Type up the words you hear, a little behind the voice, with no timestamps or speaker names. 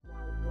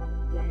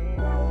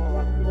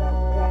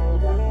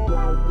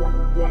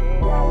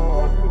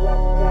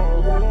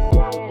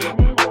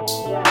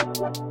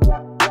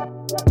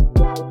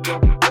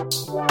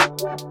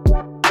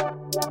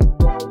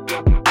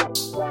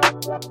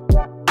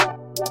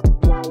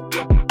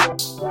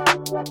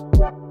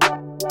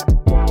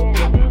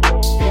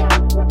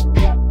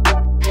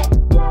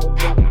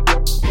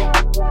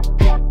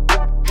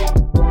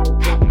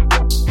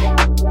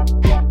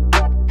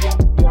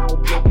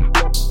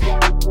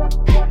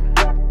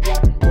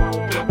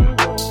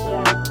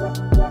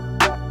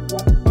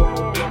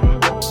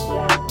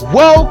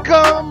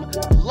Welcome,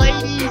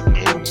 ladies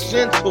and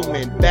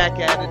gentlemen, back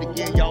at it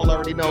again. Y'all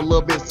already know a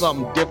little bit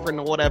something different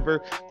or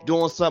whatever.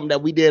 Doing something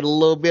that we did a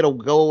little bit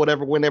ago or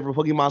whatever, whenever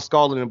Pokemon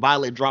Scarlet and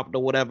Violet dropped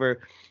or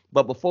whatever.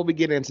 But before we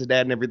get into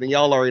that and everything,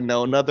 y'all already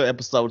know another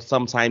episode of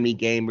Sometimey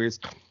Gamers.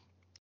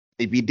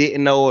 If you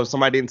didn't know or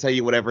somebody didn't tell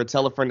you, whatever,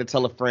 tell a friend to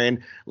tell a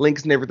friend.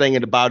 Links and everything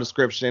in the bio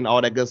description,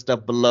 all that good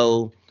stuff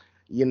below.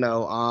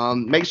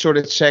 Make sure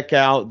to check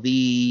out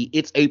the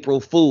It's April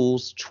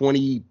Fools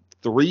 23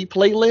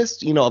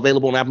 playlist,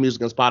 available on Apple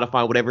Music and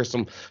Spotify, whatever,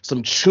 some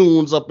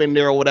tunes up in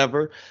there or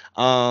whatever.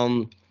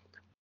 Finally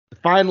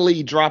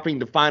dropping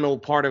the final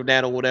part of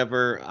that or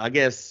whatever, I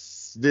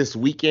guess this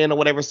weekend or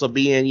whatever. So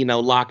being,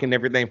 locking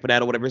everything for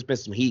that or whatever. It's been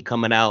some heat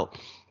coming out.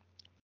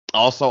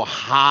 Also,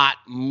 hot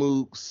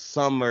mook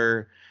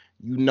summer,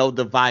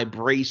 the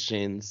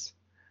vibrations.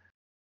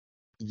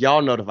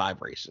 Y'all know the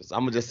vibrations. I'm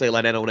going to just say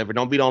like that or whatever.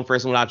 Don't be the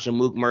first one without your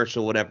mook merch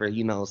or whatever,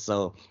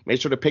 so make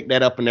sure to pick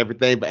that up and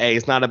everything. But hey,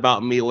 it's not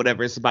about me or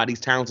whatever. It's about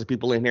these talented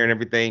people in here and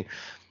everything.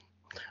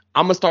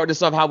 I'm going to start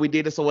this off how we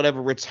did this or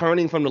whatever.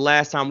 Returning from the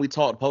last time we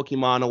talked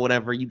Pokemon or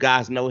whatever. You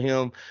guys know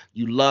him.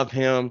 You love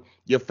him.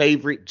 Your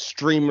favorite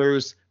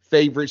streamers,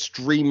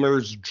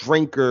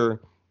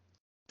 drinker,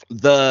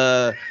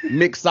 the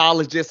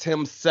mixologist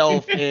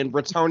himself, and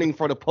returning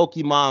for the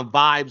Pokemon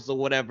vibes or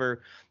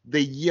whatever, the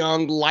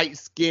young light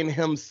skin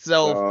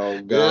himself,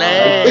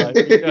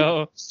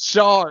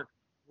 Shark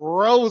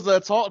Rosa.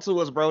 Talk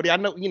to us, Brody. I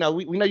know we know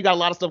you got a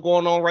lot of stuff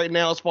going on right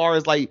now as far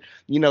as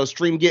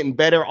stream getting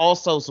better,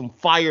 also some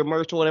fire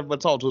merch or whatever.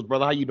 But talk to us,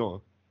 brother. How you doing?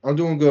 I'm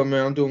doing good,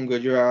 man. I'm doing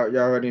good. You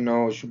already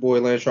know it's your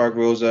boy Land Shark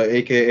Rosa,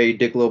 aka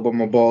Dick Little, but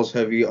my balls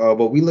heavy.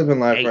 But we live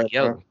in life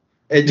now.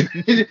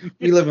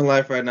 We live in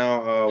life right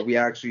now. We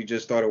actually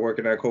just started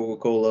working at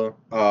Coca-Cola.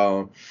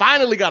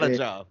 Finally got a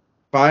job.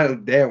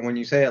 Damn, when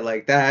you say it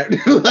like that.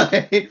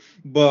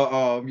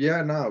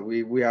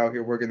 We out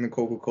here working the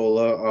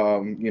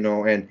Coca-Cola.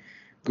 And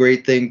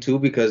great thing too,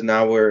 because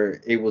now we're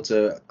able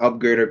to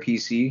upgrade our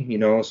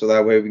PC, so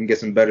that way we can get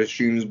some better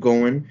streams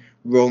going.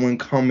 Rolling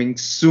coming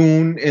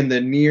soon in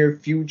the near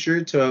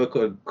future to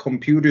a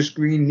computer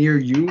screen near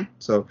you.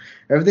 So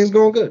everything's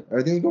going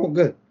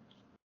good.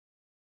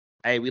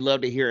 Hey, we love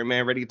to hear it,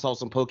 man. Ready to talk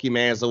some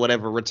Pokemans or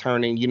whatever,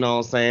 returning, you know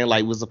what I'm saying?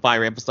 Like, it was a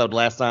fire episode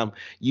last time.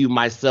 You,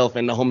 myself,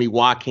 and the homie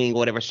Joaquin,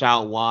 whatever,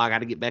 shout Wa. I got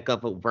to get back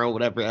up with bro,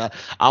 whatever. I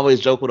always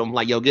joke with him,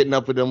 like, getting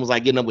up with them was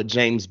like getting up with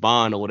James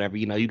Bond or whatever.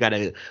 You got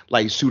to,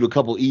 shoot a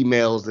couple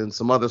emails and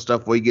some other stuff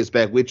before he gets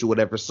back with you,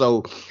 whatever.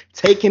 So,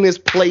 taking his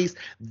place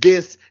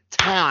this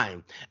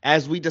time,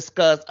 as we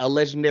discuss a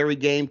legendary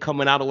game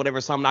coming out or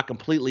whatever, so I'm not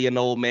completely an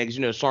old man,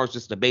 because, Shark's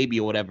just a baby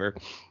or whatever.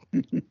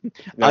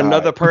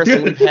 Another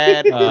person we've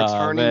had a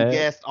returning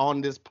guest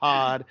on this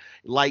pod,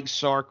 like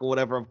Shark or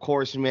whatever, of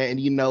course, man. And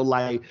we got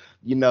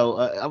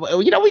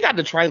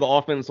the triangle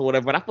offense or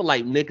whatever, but I feel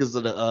like Nick is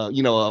a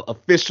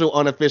official,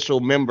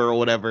 unofficial member or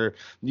whatever.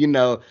 You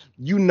know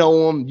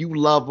him, you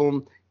love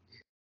him.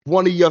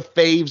 One of your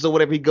faves or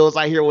whatever, he goes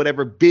out here,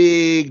 whatever,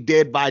 big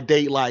Dead by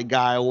Daylight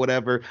guy or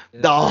whatever,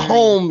 the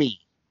homie,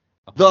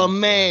 the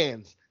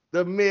man,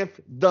 the myth,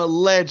 the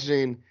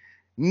legend,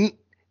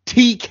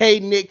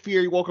 TK Nick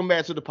Fury. Welcome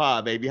back to the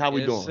pod, baby. How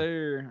we doing? Yes,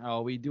 sir. Oh,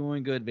 we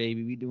doing good,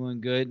 baby. We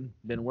doing good.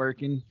 Been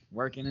working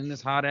in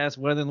this hot ass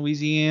weather in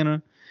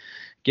Louisiana.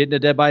 Getting the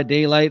Dead by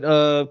Daylight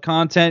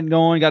content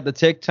going. Got the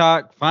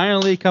TikTok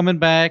finally coming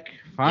back.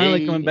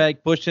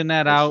 Pushing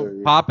that out.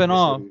 Sir. Popping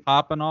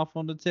off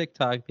on the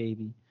TikTok,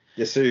 baby.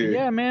 Yes, sir.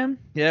 Yeah, man.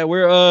 Yeah,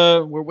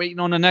 we're waiting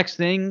on the next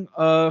thing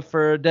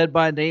for Dead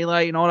by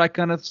Daylight and all that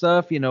kind of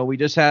stuff. We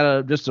just had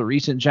a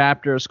recent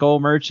chapter of Skull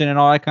Merchant and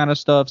all that kind of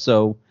stuff.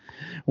 So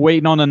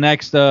waiting on the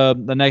next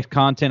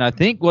content. I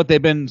think what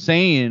they've been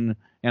saying,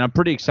 and I'm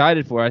pretty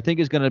excited for, I think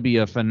is going to be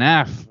a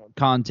FNAF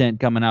content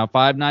coming out.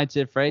 Five Nights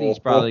at Freddy's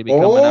probably be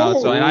coming out.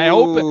 So, and I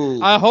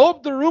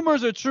hope the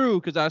rumors are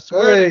true, because I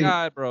swear to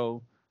God,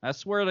 bro. I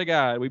swear to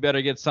God, we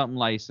better get something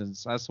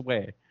licensed. I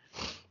swear.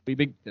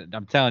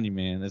 I'm telling you,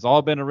 man. It's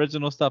all been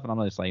original stuff, and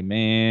I'm just like,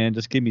 man,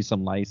 just give me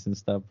some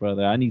licensed stuff,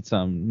 brother. I need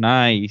some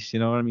nice. You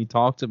know what I mean?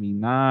 Talk to me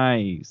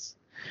nice.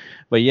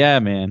 But yeah,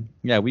 man.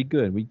 Yeah, we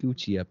good. We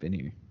Gucci up in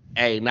here.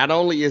 Hey, not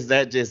only is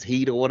that just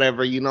heat or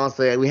whatever, what I'm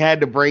saying? We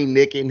had to bring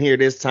Nick in here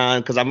this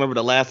time, because I remember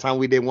the last time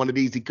we did one of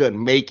these, he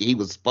couldn't make it. He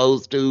was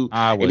supposed to.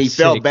 And he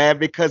felt bad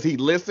because he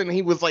listened.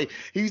 He was like,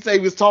 he said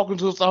he was talking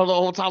to us the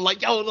whole time,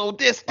 like, yo, no,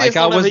 this. Like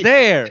I was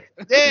there.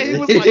 Yeah, he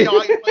was like, yo,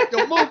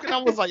 Mook. And I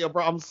was like, yo,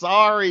 bro, I'm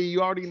sorry. You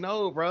already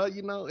know, bro,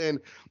 And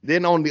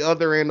then on the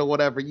other end or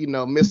whatever,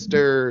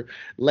 Mr.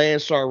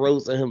 Landshark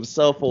Rosa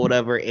himself or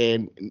whatever.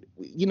 And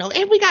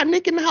we got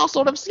Nick in the house.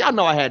 So y'all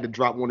know I had to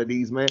drop one of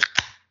these, man.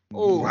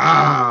 Oh,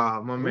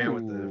 wow, my man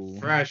with the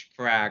fresh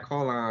crack.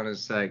 Hold on a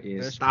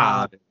second.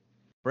 Stop it.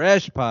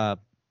 Fresh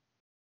pop.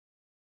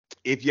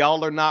 If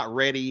y'all are not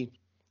ready,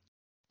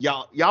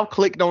 y'all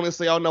clicked on it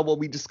so y'all know what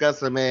we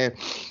discussing, man.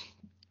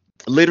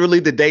 Literally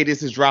the day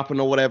this is dropping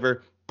or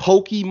whatever,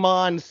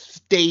 Pokemon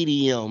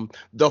Stadium,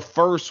 the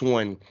first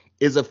one,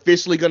 is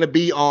officially going to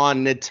be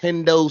on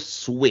Nintendo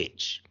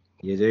Switch.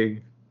 Yeah,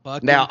 dude.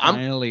 Now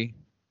finally.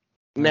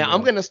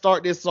 I'm going to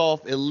start this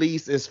off at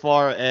least as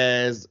far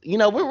as, we're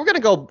going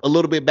to go a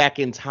little bit back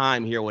in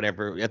time here,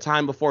 whatever. A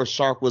time before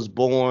Shark was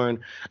born,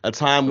 a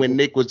time when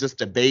Nick was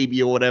just a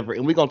baby or whatever.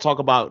 And we're going to talk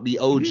about the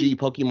OG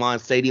Pokemon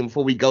Stadium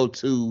before we go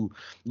to,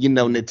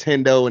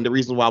 Nintendo and the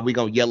reason why we're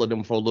going to yell at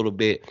them for a little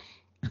bit.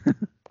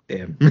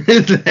 Damn. As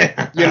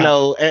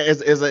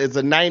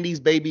a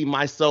 90s baby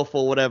myself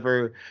or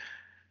whatever,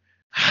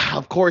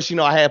 of course,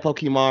 I had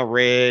Pokemon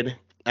Red.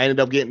 I ended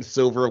up getting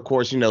Silver, of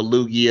course,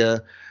 Lugia.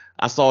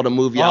 I saw the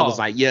movie. I was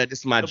like, yeah, this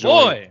is my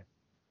joy.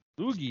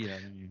 Lugia.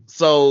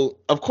 So,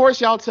 of course,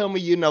 y'all tell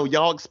me,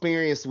 y'all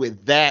experience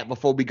with that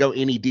before we go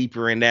any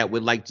deeper in that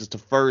with like just the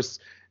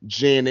first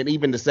gen and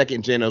even the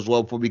second gen as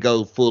well before we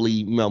go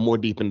fully, more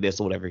deep in this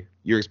or whatever.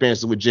 Your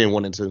experiences with Gen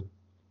 1 and 2. All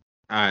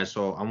right,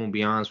 so I'm gonna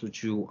be honest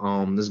with you.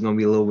 This is gonna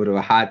be a little bit of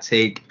a hot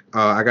take.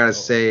 I gotta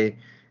say,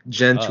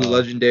 Gen 2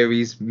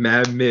 legendaries,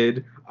 mad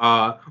mid.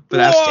 But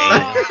that's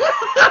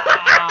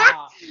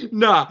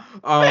nah.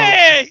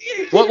 Wait.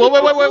 Tell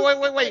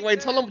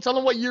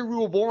them what year we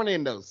were born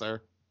in, though,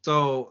 sir.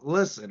 So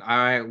listen, all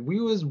right, we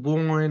was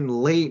born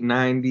late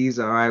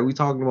 90s. All right, we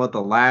talking about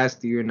the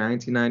last year,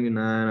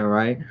 1999. All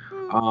right.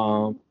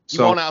 He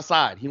went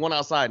outside,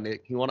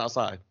 Nick. He went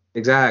outside.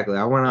 Exactly.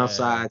 I went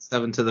outside,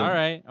 stepped into the all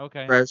right,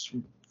 okay,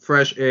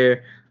 fresh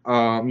air.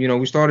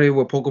 We started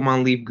with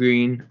Pokemon Leaf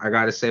Green. I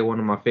gotta say, one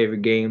of my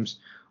favorite games.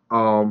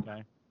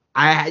 Okay.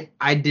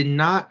 I did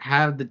not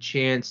have the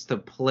chance to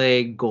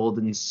play Gold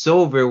and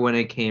Silver when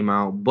it came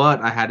out,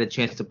 but I had a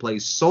chance to play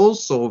Soul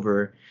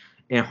Silver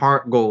and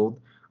Heart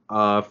Gold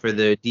for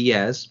the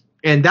DS.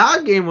 And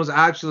that game was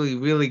actually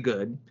really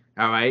good.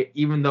 All right,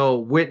 even though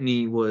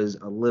Whitney was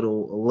a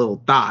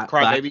little thought.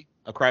 Crybaby?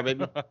 A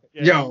crybaby?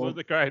 Yeah, was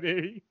a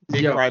crybaby.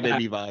 Big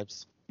crybaby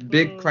vibes.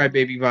 Big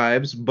crybaby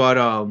vibes.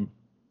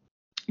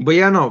 But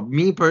yeah, no,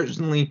 me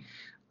personally,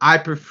 I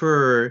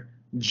prefer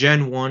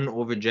Gen 1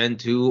 over Gen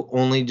 2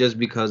 only just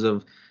because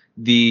of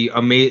the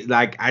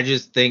I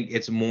just think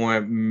it's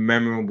more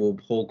memorable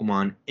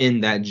Pokemon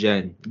in that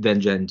gen than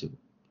Gen 2.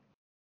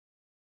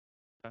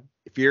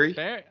 Fury?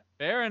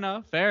 Fair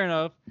enough.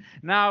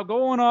 Now,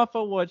 going off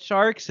of what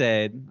Shark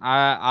said,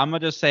 I'm going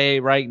to just say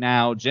right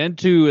now, Gen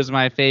 2 is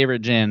my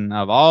favorite gen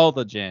of all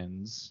the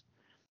gens.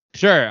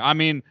 Sure, I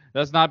mean,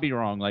 let's not be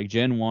wrong. Like,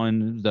 Gen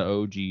 1, the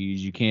OGs,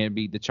 you can't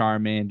beat the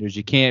Charmanders,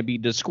 you can't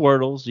beat the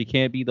Squirtles, you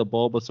can't beat the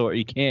Bulbasaur,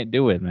 you can't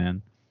do it,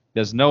 man.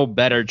 There's no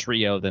better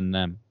trio than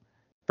them,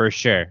 for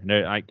sure.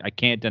 I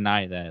can't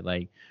deny that.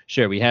 Like,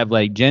 sure, we have,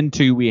 like, Gen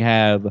 2, we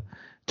have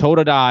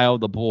Totodile,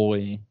 the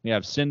boy, we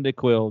have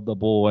Cyndaquil, the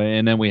boy,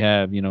 and then we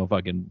have,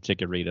 fucking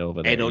Chikorita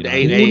over there. No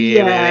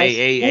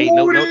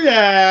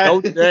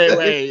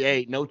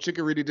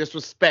Chikorita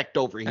disrespect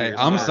over here. Hey,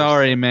 I'm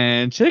sorry,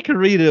 man.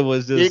 Chikorita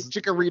was just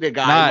big Chikorita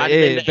guy. Not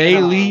it.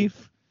 Bayleaf.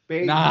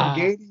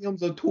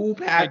 Meganium's a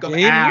 2-pack of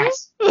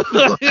ass.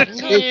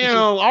 Damn,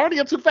 already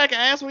a 2-pack of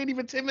ass. We ain't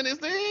even 10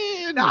 minutes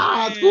in.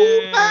 Nah,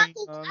 2-pack.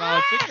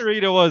 No,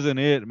 Chikorita wasn't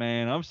it,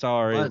 man. I'm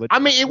sorry. But I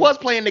mean, it was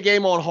playing the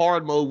game on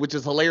hard mode, which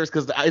is hilarious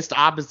because it's the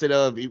opposite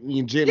of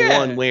in Gen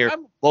 1 where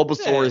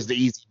Bulbasaur is the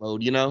easy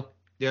mode,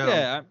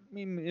 Yeah, I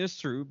mean, it's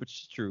true.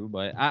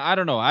 But I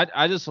don't know.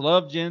 I just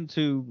love Gen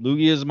 2.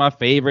 Lugia is my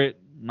favorite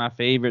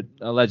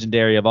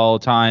legendary of all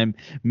time.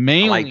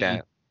 Mainly, I like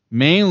that.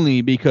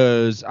 Mainly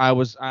because I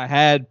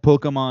had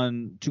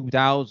Pokemon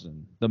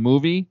 2000, the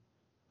movie.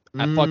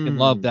 I fucking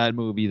love that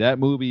movie. That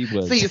movie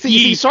was.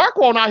 See, Shark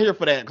won't out here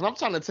for that because I'm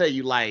trying to tell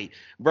you, like,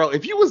 bro,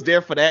 if you was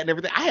there for that and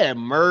everything, I had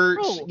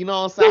merch. Bro, you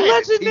know what I'm saying? I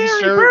had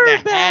legendary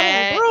bird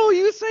battle, bro.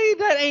 You say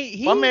that ain't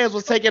he? My man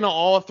was taking on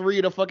all three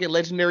of the fucking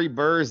legendary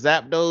birds,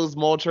 Zapdos,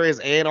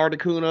 Moltres, and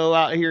Articuno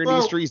out here in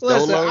these streets.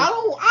 Listen, Dolo.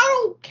 I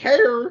don't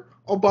care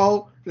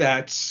about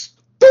that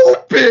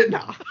stupid.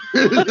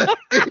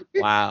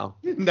 Wow.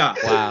 Nah.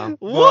 Wow.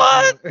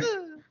 What?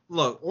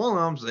 Look, all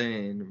I'm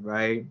saying,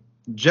 right?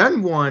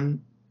 Gen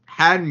 1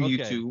 had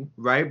Mewtwo,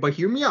 right? But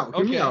hear me out,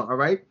 all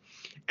right?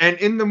 And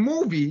in the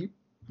movie,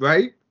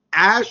 right,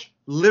 Ash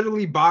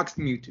literally boxed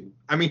Mewtwo.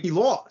 I mean, he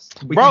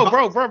lost. Bro.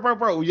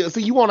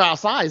 See, you on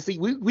outside. See,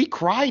 we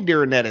cried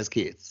during that as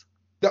kids.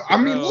 I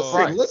mean,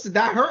 listen,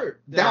 that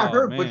hurt. That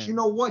hurt. Man. But you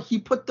know what? He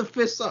put the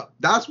fists up.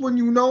 That's when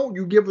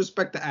you give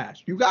respect to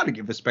Ash. You got to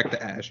give respect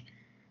to Ash.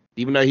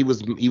 Even though he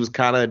was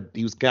kind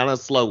of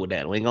slow with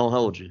that. We ain't gonna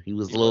hold you. He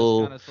was a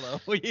little kind of slow.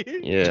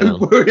 Yeah.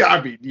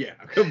 I mean, yeah.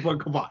 Come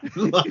on.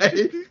 Like,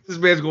 this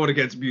man's going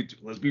against Mewtwo.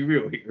 Let's be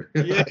real here.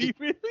 Yeah, he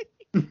really.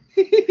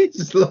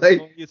 It's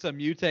like it's a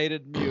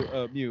mutated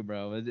Mew,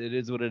 bro. It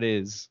is what it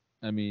is.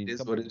 I mean, it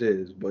is what it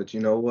is. But you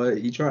know what?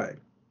 He tried.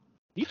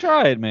 He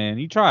tried, man.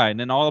 He tried, and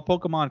then all the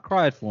Pokemon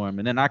cried for him,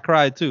 and then I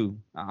cried too.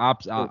 Right,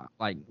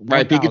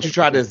 Pikachu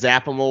tried to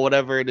zap him or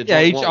whatever.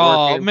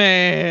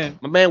 Man.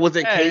 My man was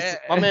encased.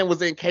 My man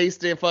was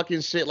encased in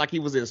fucking shit like he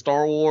was in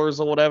Star Wars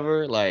or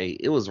whatever.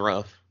 Like, it was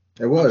rough.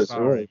 It was.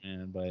 Sorry,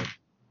 man, but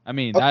I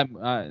mean that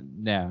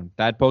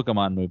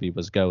Pokemon movie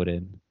was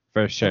goated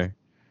for sure.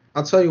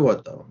 I'll tell you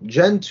what though,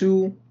 Gen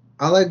 2.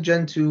 I like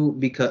Gen 2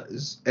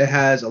 because it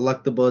has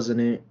Electabuzz in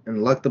it, and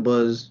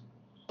Electabuzz.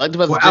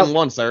 Gen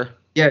 1, sir.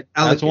 Yeah,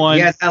 That's Elekid. one.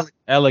 He has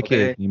Elekid,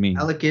 okay. you mean?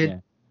 Elekid, Yeah.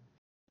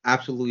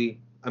 absolutely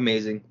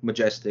amazing,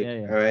 majestic.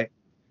 Yeah. All right,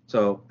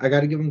 so I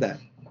got to give him that.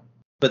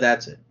 But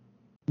that's it.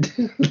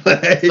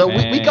 So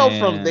we go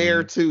from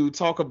there to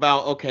talk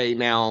about, okay,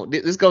 now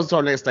this goes to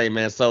our next thing,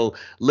 man. So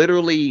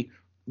literally,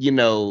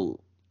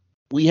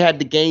 we had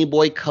the Game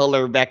Boy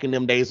Color back in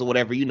them days or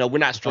whatever. We're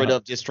not straight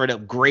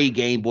up gray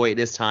Game Boy at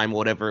this time or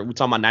whatever. We're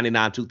talking about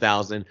 99,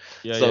 2000.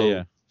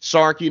 Yeah.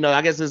 Shark,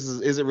 I guess this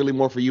isn't really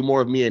more for you,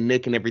 more of me and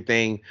Nick and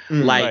everything.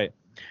 Right.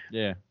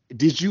 Yeah.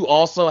 Did you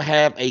also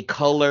have a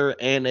color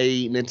and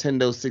a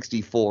Nintendo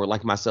 64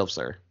 like myself,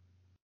 sir?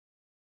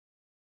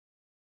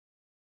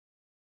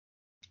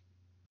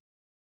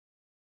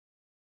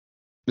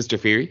 Mr.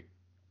 Fury?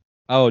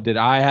 Oh, did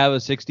I have a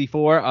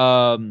 64?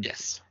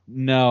 Yes.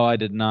 No, I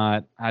did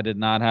not. I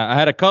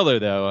had a color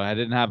though. I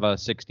didn't have a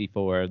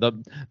 64.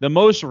 The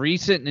most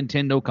recent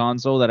Nintendo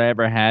console that I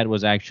ever had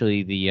was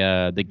actually the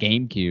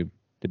GameCube,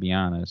 to be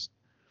honest,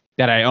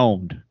 that I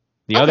owned.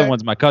 The other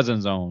ones my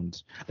cousins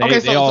owned.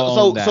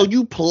 So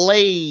you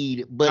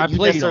played, but you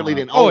necessarily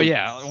didn't own. Oh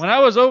yeah, when I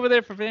was over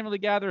there for family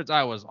gatherings,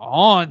 I was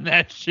on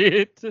that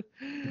shit.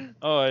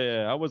 Oh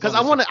yeah, I was. Because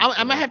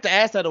I might have to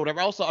ask that or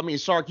whatever. Also, I mean,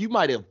 Shark, you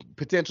might have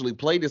potentially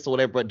played this or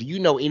whatever, but do you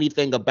know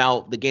anything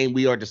about the game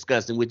we are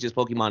discussing, which is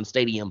Pokemon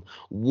Stadium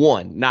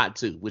 1, not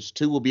 2, which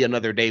 2 will be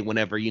another day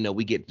whenever,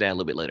 we get to that a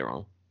little bit later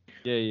on.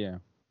 Yeah.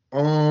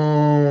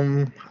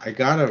 I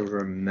gotta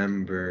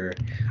remember.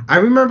 I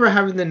remember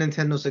having the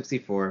Nintendo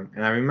 64,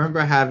 and I remember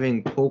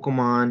having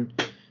Pokemon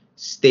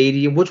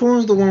Stadium. Which one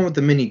was the one with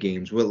the mini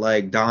games with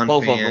like Don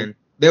Both Fan? of them.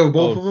 They were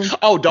both of them.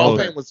 Oh, Don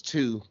Fan was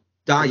 2.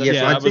 That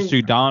was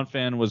 2. Don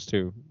Fan was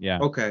 2. Yeah.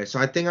 Okay, so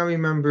I think I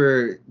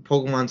remember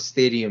Pokemon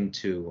Stadium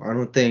 2. I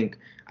don't think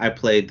I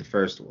played the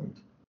first one.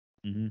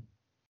 Mm-hmm.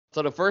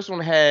 So the first one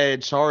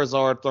had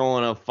Charizard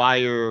throwing a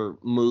fire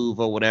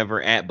move or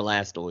whatever at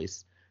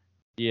Blastoise.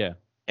 Yeah.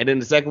 And then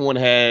the second one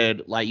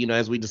had, like,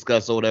 as we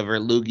discussed or whatever,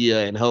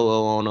 Lugia and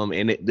Ho-Oh on them.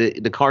 And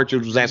the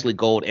cartridge was actually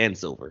gold and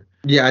silver.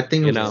 Yeah, I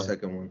think it was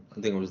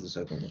the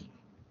second one.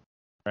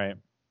 Right.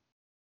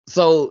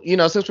 So,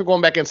 since we're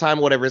going back in time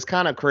or whatever, it's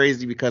kind of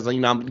crazy because,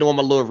 I'm doing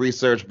my little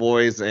research,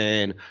 boys.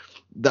 And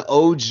the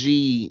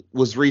OG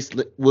was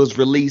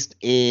released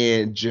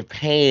in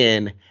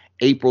Japan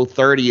April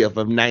 30th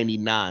of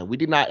 99. We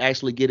did not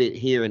actually get it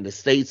here in the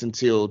States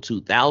until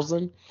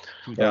 2000.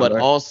 But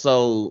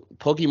also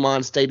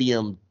Pokemon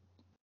Stadium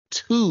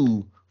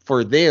 2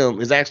 for them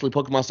is actually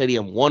Pokemon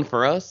Stadium 1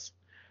 for us.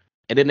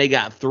 And then they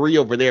got 3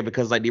 over there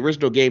because like the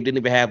original game didn't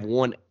even have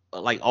one,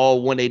 like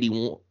all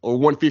 181 or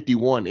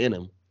 151 in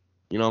them.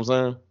 You know what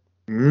I'm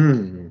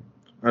saying?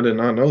 I did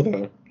not know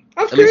that.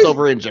 At least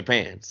over in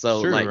Japan.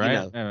 So sure, like,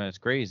 right? That's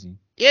crazy.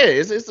 Yeah,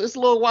 it's a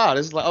little wild.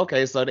 It's like,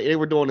 okay, so they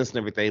were doing this and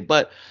everything.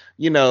 But,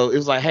 it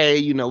was like,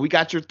 hey, we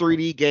got your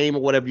 3D game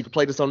or whatever. You can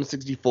play this on the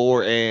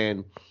 64.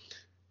 And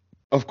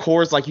of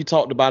course, like you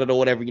talked about it or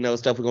whatever,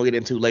 stuff we're going to get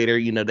into later.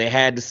 They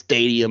had the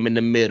stadium in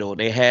the middle.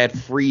 They had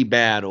free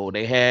battle.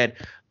 They had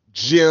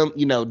gym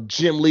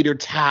leader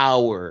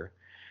tower.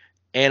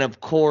 And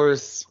of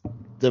course,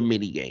 the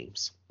mini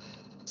games.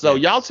 So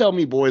y'all tell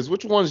me, boys,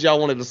 which ones y'all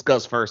want to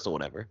discuss first or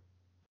whatever?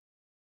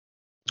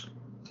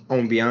 I'm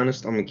gonna be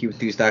honest. I'm gonna keep it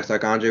 3 stacks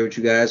like Andre with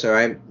you guys. All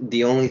right.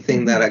 The only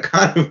thing that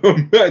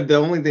the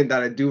only thing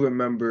that I do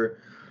remember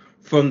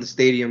from the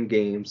stadium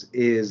games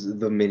is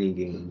the mini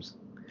games.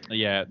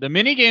 Yeah, the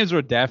mini games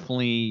were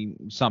definitely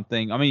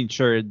something. I mean,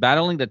 sure,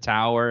 battling the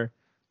tower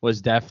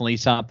was definitely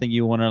something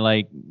you want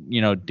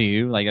to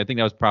do. Like I think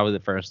that was probably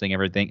the first thing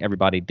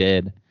everybody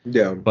did.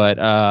 Yeah. But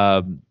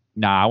I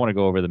want to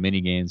go over the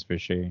mini games for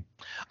sure.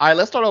 All right,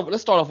 let's start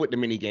off with the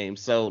mini games.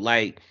 So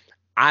like,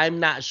 I'm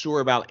not sure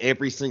about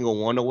every single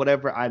one or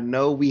whatever. I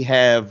know we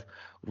have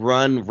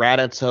Run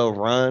Rattata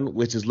Run,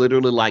 which is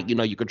literally like,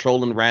 you're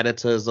controlling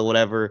Rattatas or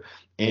whatever,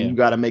 and you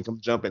got to make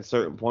them jump at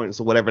certain points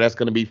or whatever. That's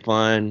going to be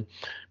fun.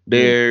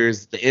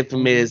 There's the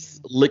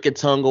infamous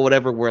Lick-a-Tongue or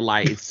whatever, where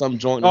like some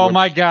joint. Oh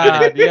my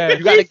God! Yeah,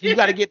 you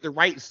gotta get the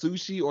right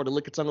sushi, or the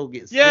Lick-a-Tongue will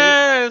get sick.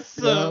 Yes,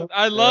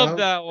 I love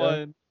that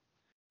one.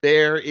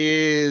 There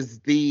is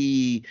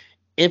the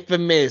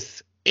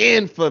infamous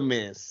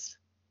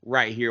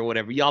right here,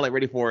 whatever. Y'all ain't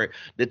ready for it.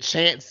 The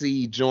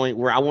Chansey joint,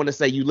 where I want to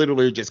say you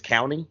literally are just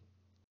counting.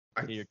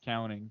 You're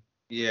counting.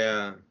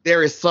 Yeah.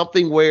 There is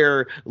something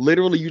where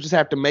literally you just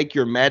have to make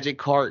your magic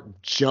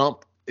cart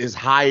jump as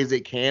high as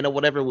it can or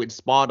whatever, which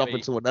spawned off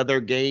into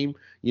another game,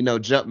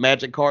 jump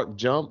magic cart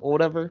jump or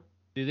whatever.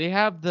 Do they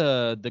have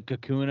the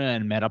Kakuna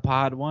and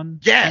Metapod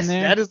one? Yes,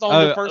 that is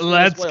on the first one.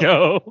 Let's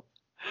go.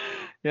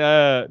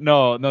 Yeah,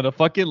 no, the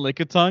fucking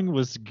Lick-a-Tongue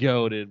was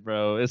goated,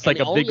 bro. It's like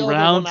a big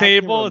round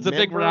table. It's a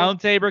big round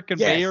table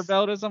conveyor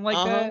belt or something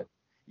like that.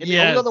 And the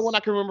only other one I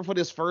can remember for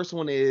this first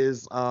one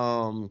is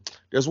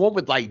there's one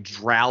with like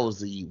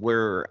Drowsy,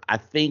 where I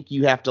think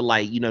you have to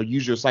like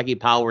use your psychic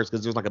powers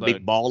because there's like a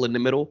big ball in the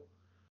middle.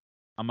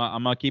 I'm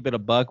gonna keep it a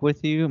buck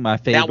with you. My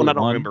favorite that one I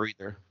don't remember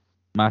either.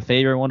 My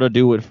favorite one to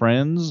do with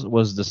friends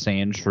was the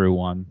Sand Shrew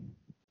one,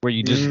 where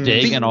you just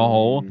dig in a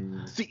hole.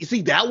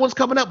 See, that one's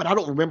coming up, but I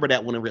don't remember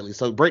that one really.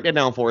 So break that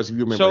down for us if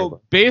you remember.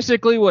 So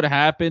basically, what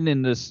happened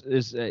in this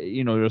is,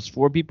 there's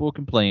 4 people who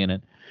can play in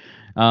it.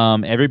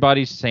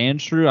 Everybody's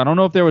Sandshrew. I don't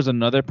know if there was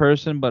another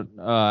person, but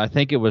I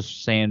think it was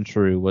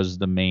Sandshrew was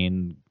the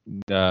main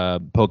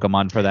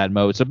Pokemon for that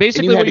mode. So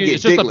basically,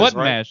 it's just a button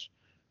mash.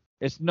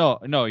 It's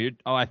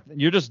I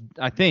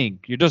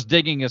think you're just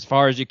digging as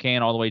far as you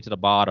can all the way to the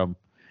bottom,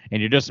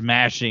 and you're just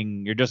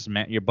mashing.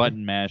 You're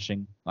button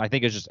mashing. I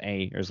think it's just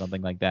A or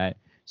something like that.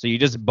 So you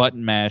just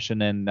button mash,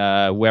 and then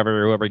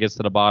whoever gets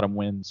to the bottom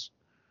wins.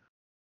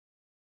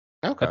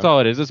 Okay. That's all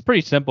it is. It's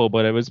pretty simple,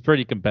 but it was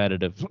pretty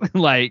competitive.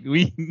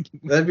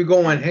 That'd be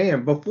going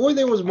ham. Before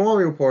there was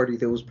Mario Party,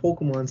 there was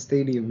Pokemon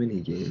Stadium mini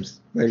games.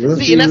 And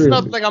that's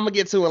another thing I'm gonna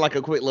get to in like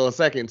a quick little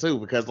second too,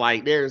 because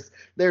like there's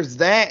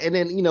that, and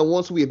then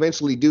once we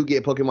eventually do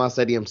get Pokemon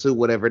Stadium 2,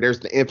 whatever, there's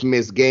the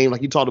infamous game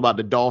like you talked about,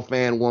 the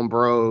Dolphin one,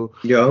 bro.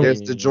 Yo.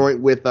 There's the joint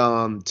with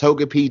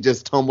Togepi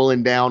just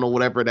tumbling down or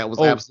whatever. That was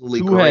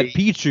absolutely great. Who had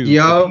Pichu?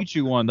 Yo. The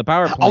Pichu one, the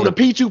power plant. Oh, the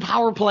Pichu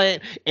power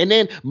plant, and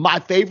then my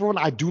favorite one.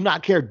 I do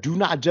not care. Do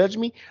not judge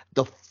me.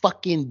 The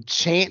fucking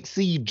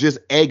Chansey just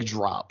egg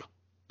drop.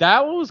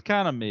 That one was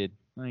kind of mid.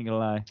 I ain't gonna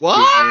lie.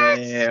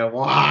 What? Yeah.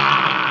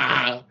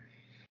 Wow.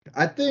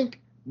 I think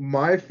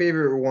my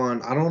favorite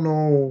one. I don't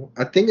know.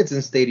 I think it's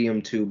in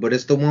Stadium 2, but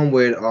it's the one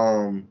with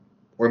or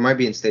it might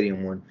be in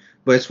Stadium 1.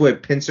 But it's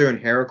with Pinsir and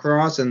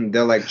Heracross, and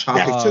they're like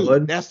chopping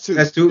blood. That's 2.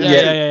 That's 2.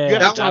 Yeah.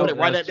 That one,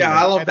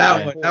 I love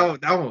that one.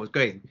 That one was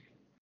great.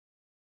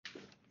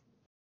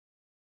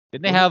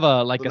 Didn't they have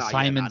a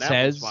Simon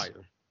Says?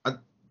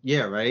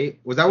 Yeah, right.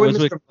 Was that with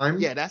Mr. Mime?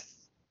 Yeah, that's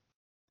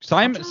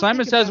Simon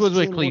Says was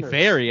with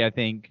Clefairy, I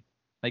think.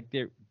 Like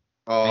they're.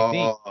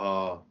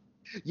 Oh.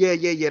 Yeah.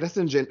 That's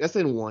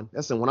in one.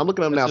 I'm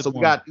looking up now. So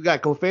we got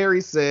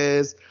Clefairy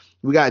Says.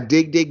 We got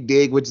Dig Dig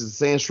Dig, which is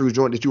the Sandshrew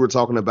joint that you were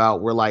talking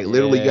about, where like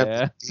literally you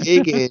have to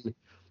dig in,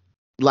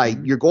 like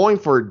you're going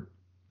for.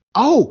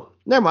 Oh,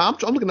 never mind.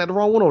 I'm looking at the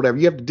wrong one or whatever.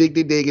 You have to dig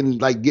dig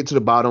and like get to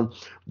the bottom.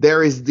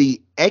 There is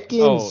the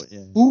Ekans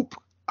Swoop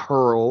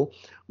Hurl,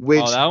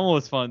 which that one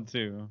was fun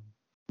too.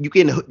 You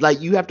can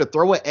you have to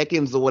throw an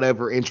Ekans or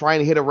whatever and try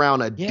and hit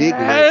around a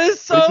Diglett.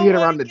 So if you hit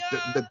around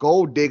the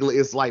gold Diglett,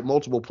 it's like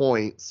multiple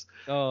points.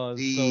 Oh,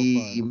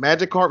 the so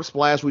Magikarp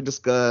Splash we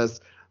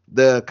discussed.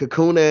 The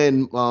Kakuna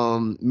and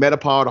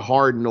Metapod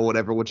Harden or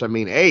whatever, which I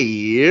mean, hey,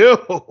 yo.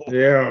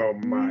 Oh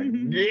my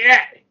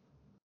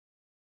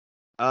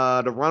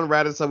god. The Run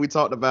Rattata we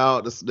talked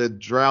about, the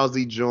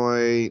Drowsy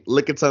joint,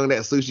 Lickitung,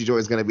 that sushi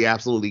joint is going to be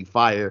absolutely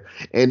fire.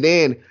 And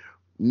then,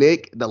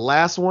 Nick, the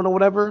last one or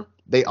whatever,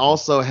 they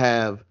also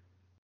have,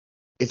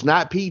 it's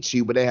not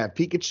Pichu, but they have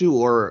Pikachu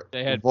or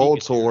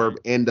Voltorb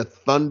in the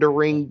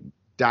Thundering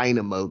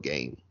Dynamo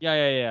game.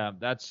 Yeah.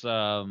 That's,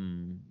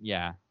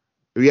 yeah.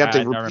 You have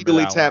to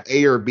repeatedly tap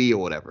A or B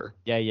or whatever.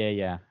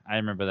 Yeah. I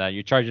remember that.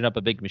 You're charging up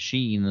a big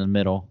machine in the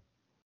middle.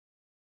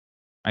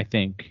 I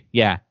think.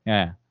 Yeah.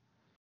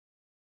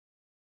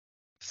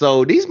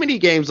 So these mini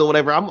games or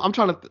whatever, I'm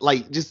trying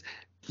to just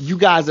you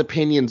guys'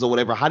 opinions or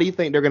whatever. How do you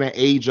think they're gonna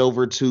age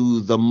over to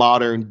the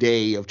modern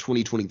day of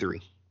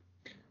 2023?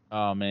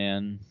 Oh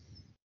man.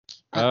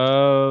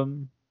 I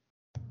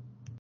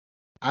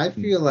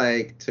feel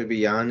like, to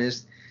be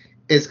honest,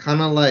 it's kind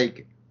of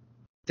like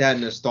that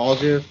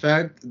nostalgia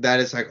effect that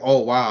it's like, oh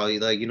wow,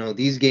 like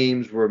these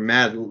games were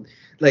mad,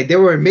 like they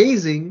were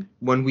amazing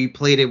when we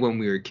played it when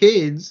we were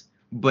kids,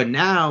 but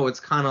now it's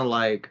kind of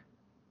like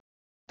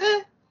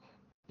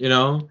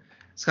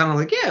it's kind of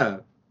like, yeah,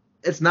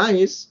 it's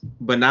nice,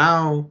 but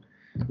now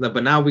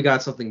we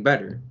got something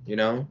better,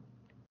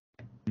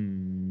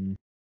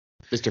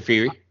 Mr.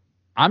 Fury.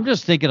 I'm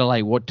just thinking of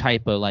like what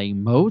type of like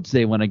modes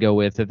they want to go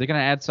with. If they're gonna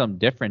add something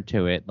different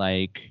to it,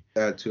 like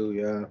that too,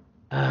 yeah.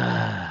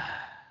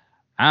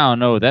 I don't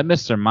know. That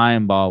Mr.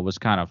 Mime Ball was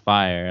kind of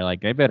fire.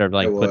 Like they better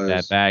put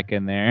that back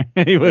in there.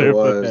 It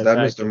was that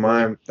Mr.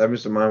 Mime. That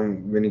Mr.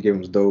 Mime minigame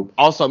was dope.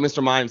 Also,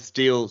 Mr. Mime's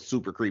still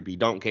super creepy.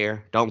 Don't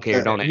care.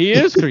 He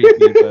is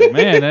creepy, but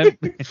man,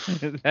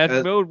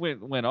 that mode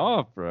went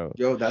off, bro.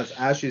 Yo, that's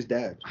Ash's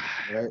dad.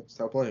 Right?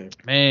 Stop playing.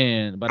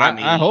 Man, but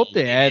I hope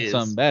they add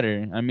something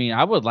better. I mean,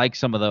 I would like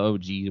some of the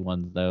OG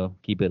ones though.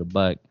 Keep it a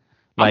buck.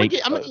 Like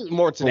I'm gonna get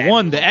more to that.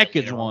 One, the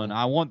Ekans one.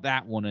 I want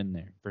that one in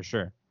there for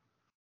sure.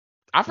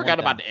 I forgot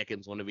about the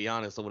Ekans one, to be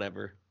honest, or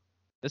whatever.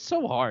 It's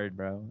so hard,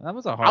 bro. That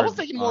was a hard. I was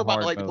thinking more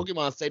about like the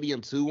Pokemon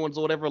Stadium 2 ones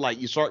or whatever. Like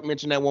you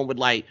mentioned that one with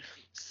like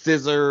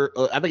Scissor.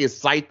 I think it's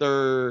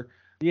Scyther.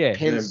 Yeah.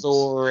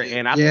 Pinsor,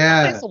 and I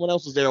think someone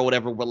else was there or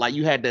whatever. But like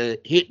you had to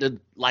hit the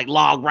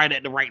log right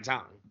at the right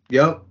time.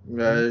 Yep.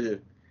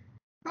 That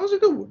was a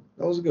good one.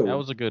 That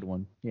was a good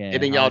one. Yeah.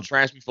 And then y'all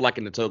trashed me for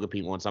liking the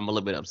Togepi one, so I'm a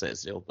little bit upset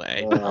still. But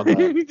hey. No,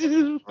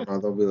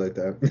 don't be like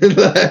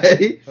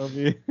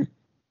that.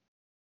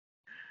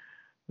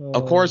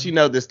 Of course,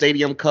 the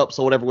Stadium Cups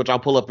or whatever, which I'll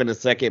pull up in a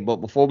second. But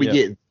before we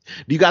do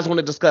you guys want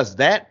to discuss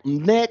that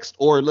next,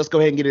 or let's go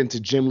ahead and get into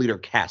Gym Leader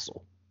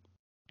Castle?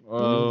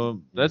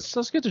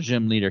 Let's get to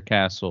Gym Leader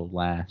Castle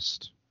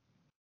last.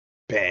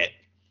 Bet.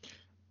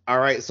 All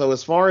right. So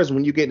as far as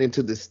when you get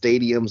into the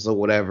stadiums or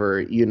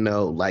whatever,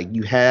 like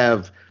you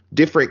have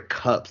different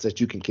cups that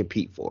you can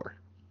compete for.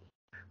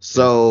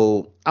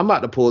 So I'm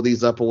about to pull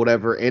these up or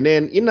whatever. And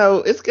then, I'm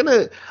going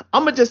to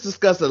just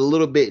discuss it a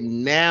little bit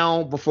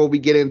now before we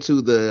get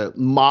into the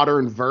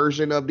modern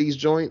version of these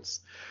joints.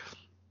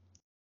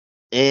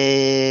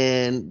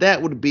 And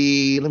that would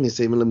be, let me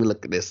see, let me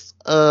look at this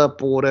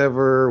up or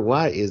whatever.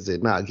 Why is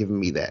it not giving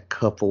me that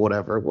cup or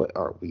whatever? What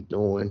are we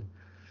doing?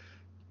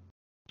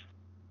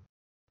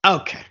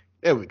 Okay,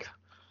 there we go.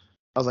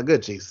 I was like,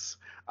 good Jesus.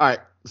 All right,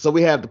 so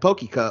we have the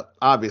Poke Cup,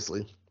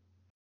 obviously,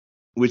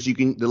 which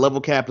the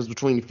level cap is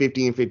between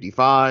 50 and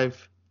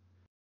 55.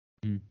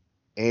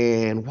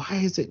 And why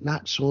is it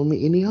not showing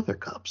me any other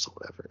cups or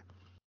whatever?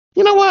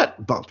 You know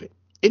what? Bump it.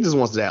 It just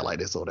wants to act like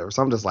this or whatever.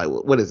 So I'm just like,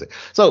 what is it?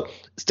 So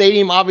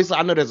stadium, obviously,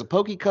 I know there's a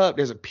Poke Cup.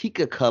 There's a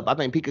Pika Cup. I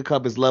think Pika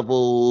Cup is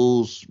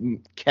levels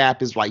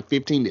cap is like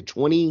 15 to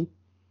 20.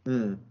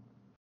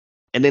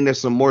 And then there's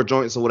some more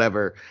joints or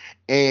whatever.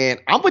 And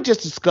I'm going to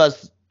just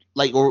discuss,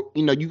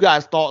 you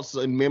guys' thoughts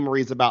and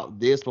memories about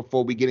this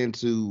before we get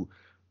into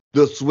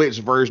the Switch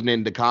version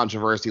and the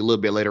controversy a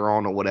little bit later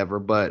on or whatever.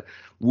 But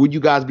would you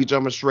guys be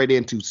jumping straight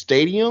into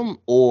Stadium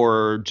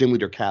or Gym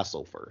Leader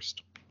Castle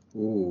first?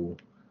 Ooh,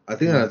 I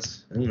think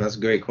that's a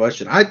great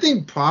question. I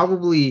think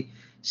probably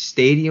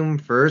Stadium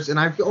first, and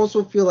I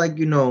also feel like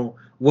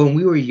when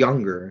we were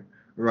younger,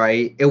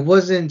 right? It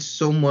wasn't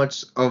so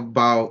much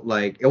about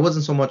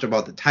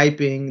the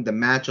typing, the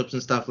matchups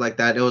and stuff like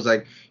that. It was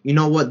like, you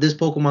know what, this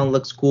Pokemon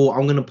looks cool.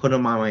 I'm gonna put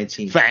him on my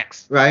team.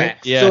 Facts. Right?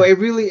 Facts. Yeah. So it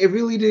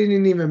really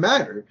didn't even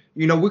matter.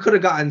 We could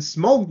have gotten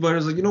smoked, but it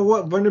was like, you know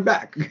what, run it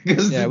back.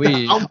 Yeah,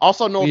 we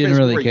also no offense,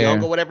 really we were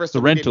young or whatever, so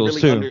the we rentals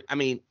didn't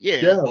really too.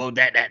 Yeah, well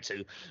that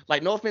too.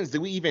 Like, no offense,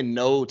 did we even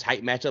know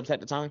type matchups at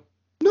the time?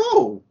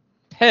 No.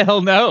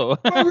 Hell no.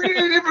 Well, we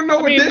didn't even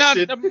know not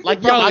shit.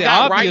 Like, probably the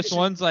obvious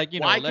ones like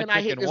why electric can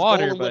I hit and this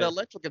water, golem but with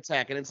electric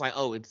attack? And it's like,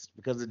 oh, it's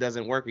because it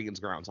doesn't work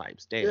against ground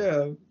types. Damn.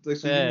 Yeah. It's like,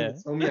 so you mean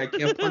to tell me I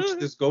can't punch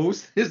this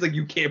ghost? It's like,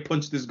 you can't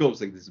punch this ghost.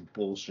 Like, this is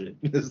bullshit.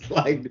 It's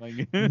like,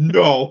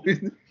 no.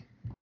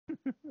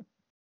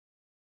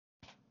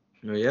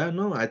 Yeah,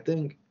 no, I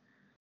think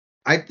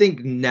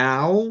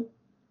now,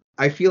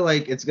 I feel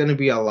like it's gonna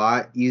be a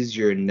lot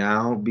easier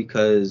now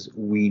because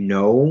we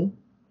know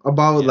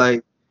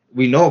about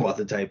we know about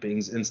the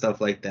typings and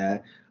stuff like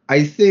that.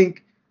 I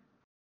think,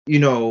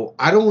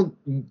 do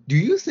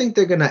you think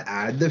they're gonna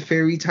add the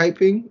fairy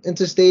typing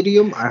into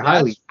Stadium?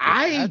 I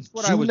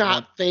do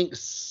not think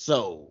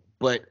so,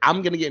 but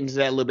I'm gonna get into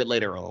that a little bit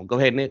later on. Go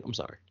ahead, Nick. I'm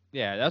sorry.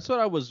 Yeah, that's what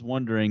I was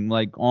wondering.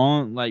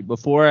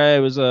 Before I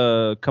was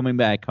coming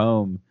back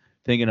home,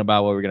 thinking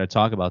about what we're gonna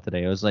talk about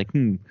today, I was like,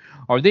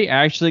 are they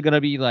actually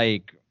gonna be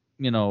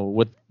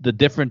with the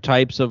different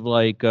types of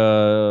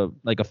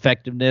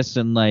effectiveness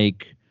and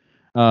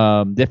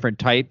different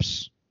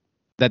types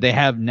that they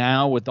have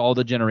now with all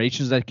the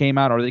generations that came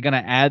out? Are they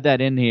gonna add that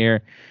in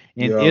here?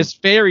 And is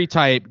fairy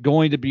type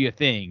going to be a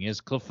thing?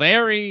 Is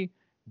Clefairy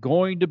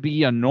going to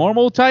be a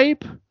normal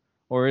type?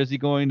 Or is he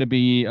going to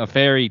be a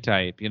fairy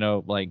type? Yeah.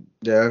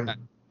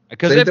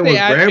 Because if they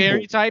add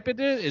fairy type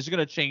into it, it's going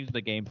to change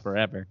the game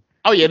forever.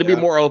 Oh, yeah, it'll be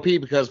more OP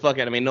because, fuck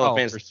it, no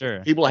offense. For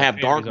sure. People have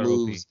dark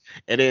moves,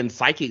 and then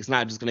Psychic's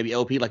not just going to be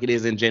OP like it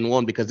is in Gen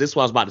 1, because this is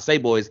what I was about to say,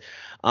 boys.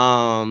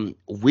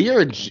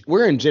 We're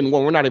in Gen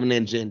 1. We're not even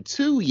in Gen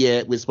 2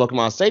 yet with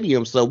Pokemon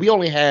Stadium, so we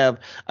only have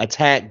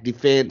attack,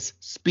 defense,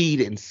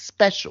 speed, and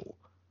special.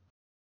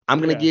 I'm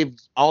going to give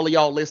all of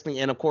y'all listening,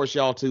 and of course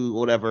y'all too,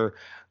 whatever,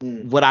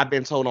 what I've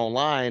been told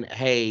online,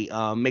 hey,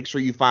 make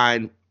sure you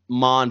find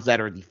Mons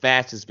that are the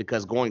fastest,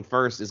 because going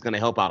first is going to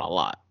help out a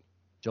lot.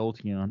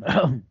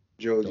 Jolteon.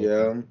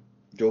 Jolteon.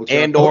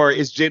 And or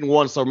it's Gen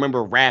 1, so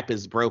remember Rap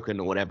is broken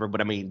or whatever,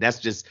 but that's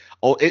just,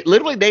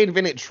 literally they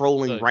invented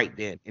trolling right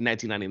then in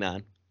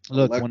 1999.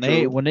 Look,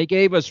 when they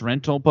gave us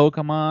rental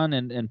Pokemon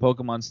and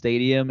Pokemon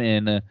Stadium,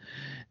 and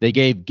they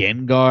gave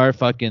Gengar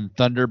fucking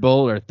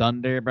Thunderbolt or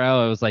Thunder,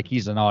 bro, it was like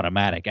he's an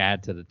automatic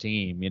add to the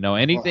team.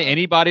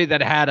 Anybody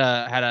that had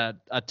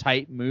a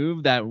type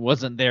move that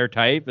wasn't their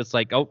type, it's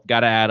like, oh,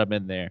 gotta add them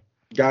in there.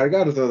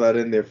 Gotta throw that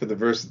in there for the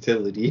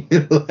versatility.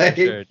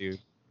 Sure, dude.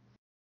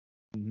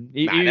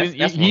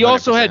 He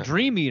also had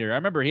Dream Eater. I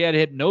remember he had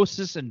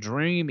Hypnosis and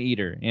Dream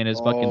Eater in his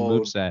fucking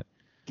moveset.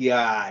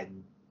 God.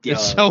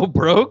 It's so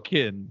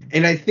broken.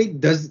 And I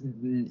think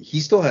he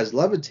still has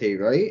Levitate,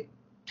 right?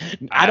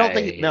 I don't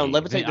think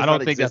Levitate. I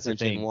don't think that's a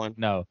thing. One.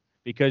 No,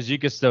 because you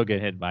could still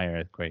get hit by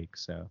Earthquake.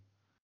 So.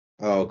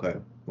 Oh, okay.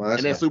 Well,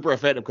 and then super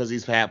effective because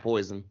he's fat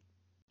poison.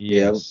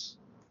 Yes.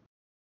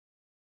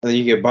 And then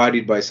you get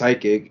bodied by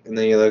Psychic, and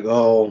then you're like,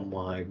 oh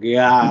my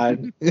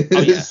god.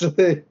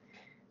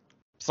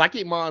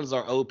 Psychic Mons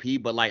are OP,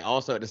 but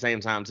also at the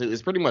same time too,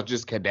 it's pretty much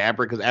just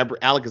Kadabra, because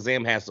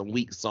Alakazam has some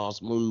weak sauce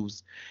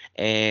moves,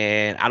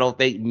 and I don't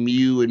think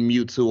Mew and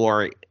Mewtwo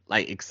are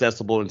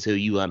accessible until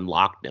you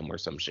unlock them or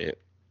some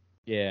shit.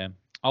 Yeah.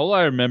 All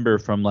I remember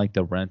from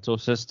the rental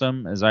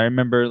system is I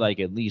remember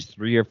at least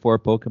 3 or 4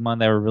 Pokemon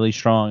that were really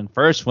strong.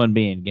 First one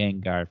being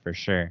Gengar for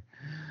sure.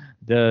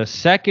 The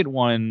second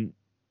one,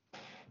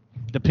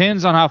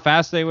 Depends on how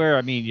fast they were.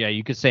 I mean, yeah,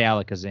 you could say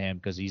Alakazam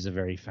because he's a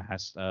very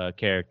fast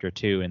character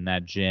too in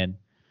that gen.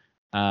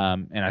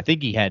 And I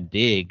think he had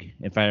Dig,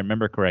 if I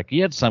remember correct. He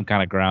had some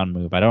kind of ground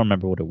move. I don't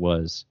remember what it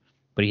was,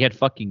 but he had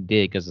fucking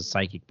Dig as a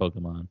psychic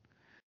Pokemon.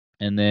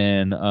 And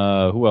then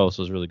who else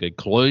was really good?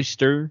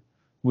 Cloyster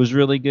was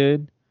really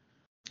good.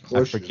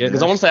 I forget.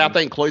 Because I want to say I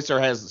think Cloyster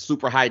has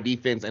super high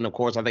defense, and of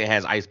course I think it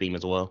has Ice Beam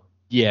as well.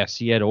 Yes,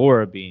 he had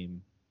Aura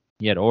Beam.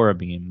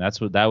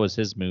 That was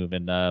his move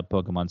in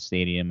Pokemon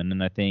Stadium. And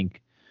then I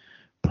think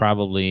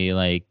probably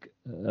like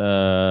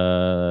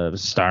Starmie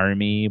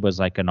was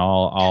like an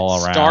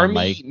all around.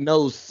 Starmie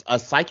knows a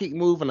psychic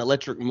move, an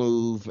electric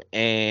move,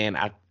 and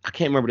I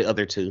can't remember the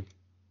other two.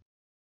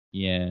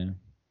 Yeah.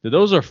 So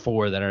those are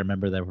 4 that I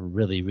remember that were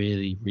really,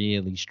 really,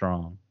 really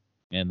strong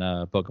in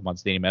Pokemon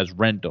Stadium as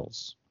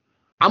rentals.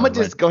 I'm going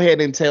to just go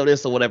ahead and tell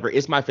this or whatever.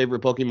 It's my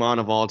favorite Pokemon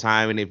of all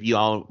time, and if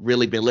y'all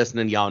really been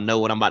listening, y'all know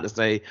what I'm about to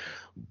say.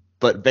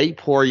 But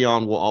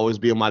Vaporeon will always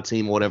be on my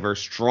team or whatever.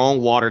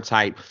 Strong water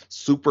type,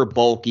 super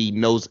bulky,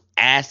 knows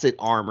acid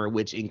armor,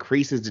 which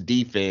increases the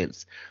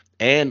defense.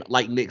 And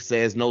like Nick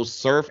says, knows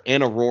surf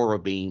and aurora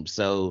beam.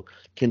 So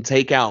can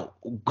take out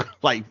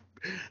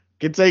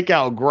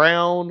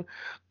ground,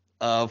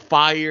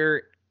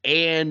 fire,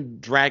 and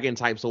dragon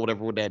types or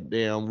whatever with that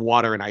damn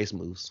water and ice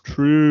moves.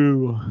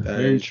 True. That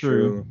is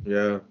true.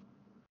 Yeah.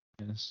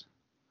 Yes.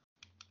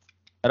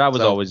 But I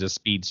was always a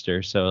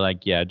speedster, so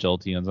like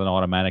Jolteon's an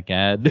automatic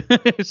ad.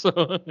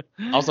 So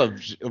also,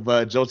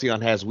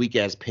 Jolteon has weak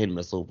ass pin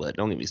missile, but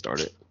don't get me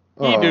started.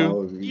 You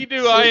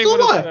do. I ain't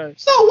what?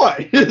 So what?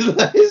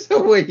 It's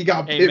the way he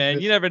got. Hey man,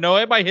 you never know.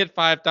 It might hit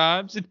 5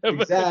 times.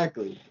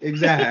 Exactly.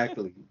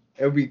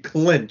 It'll be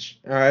clinch.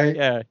 All right.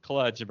 Yeah,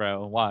 clutch,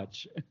 bro.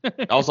 Watch.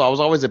 Also, I was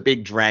always a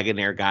big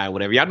Dragonair guy,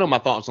 whatever. Y'all know my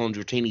thoughts on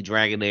Dratini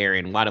Dragonair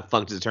and why the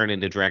fuck does it turn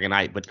into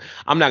Dragonite, but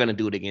I'm not gonna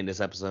do it again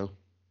this episode.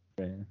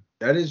 Yeah.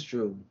 That is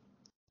true.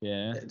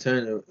 Yeah.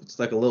 It's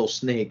like a little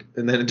snake,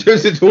 and then it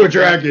turns into a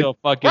dragon.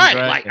 Right.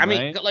 Dragon, I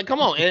mean, right? like, come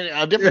on, and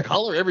a different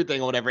color,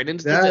 everything or whatever. And then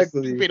it's just a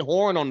stupid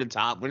horn on the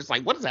top. We're just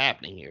like, what is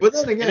happening here? But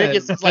then again, and it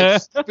gets this,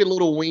 like stupid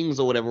little wings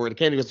or whatever. Where it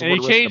can't even support.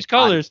 And he changed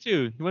colors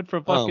too. He went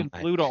from fucking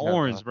blue to God.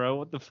 orange, bro.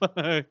 What the fuck?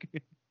 But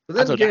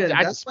then again,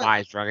 I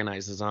despise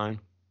Dragonite's design.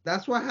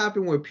 That's what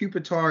happened with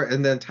Pupitar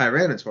and then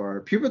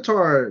Tyranitar.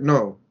 Pupitar,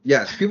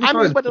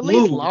 but at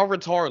least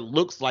Larvitar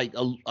looks like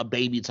a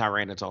baby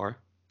Tyranitar.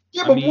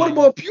 Yeah, but what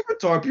about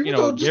Pupitar?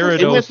 Pupitar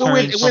it went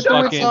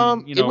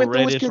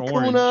through its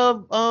cocoon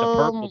of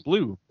purple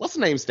blue. What's the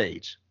name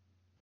stage?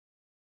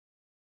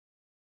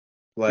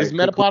 Like it's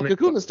Metapod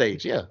Kakuna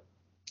stage, yeah.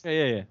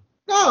 Yeah.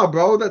 No,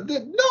 bro,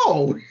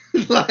 no,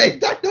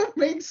 like that don't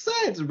make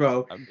sense,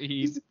 bro.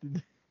 He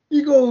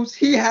turns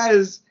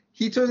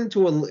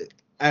into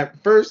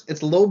at first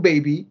it's a little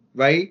baby,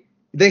 right?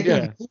 Then he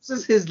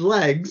loses his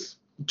legs,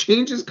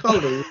 changes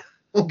color,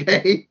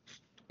 okay,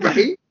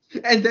 right?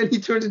 And then he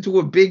turns into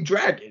a big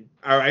dragon.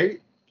 All right,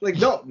 like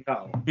no.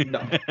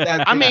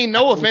 I mean,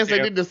 no offense, they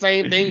did the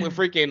same thing with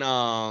freaking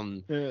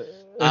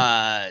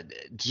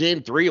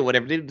Gen 3 or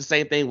whatever. They did the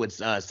same thing with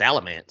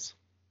Salamence.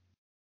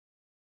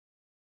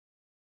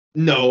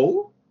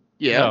 No.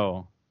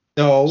 Yeah.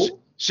 No.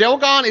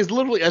 Shelgon is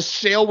literally a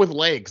shell with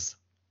legs.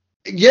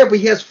 Yeah, but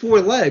he has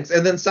 4 legs,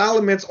 and then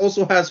Salamence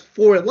also has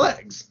 4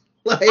 legs.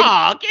 Like,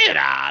 oh, get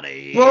out of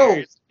here,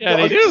 bro. Yeah,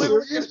 they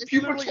do.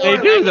 They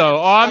do though.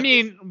 Oh, I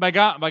mean,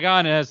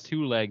 Magon has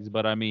 2 legs,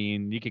 but I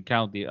mean, you could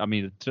count the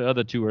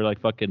other 2 are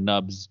like fucking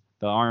nubs.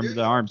 The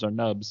arms are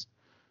nubs,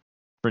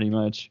 pretty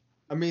much.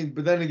 I mean,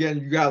 but then again,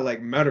 you got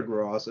like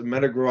Metagross, and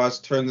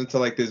Metagross turns into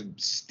like this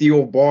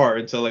steel bar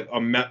into like a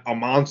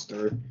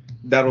monster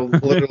that'll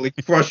literally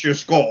crush your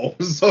skull.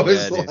 So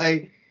it's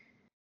like.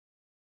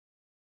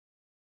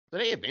 But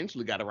they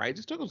eventually got it right. It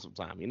just took them some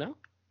time, you know.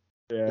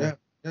 Yeah,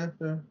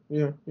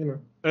 you know.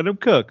 Let him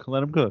cook. I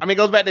mean, it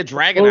goes back to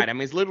Dragonite. I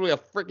mean, it's literally a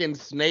freaking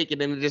snake, and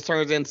then it just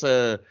turns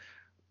into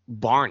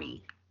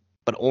Barney,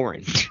 but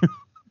orange.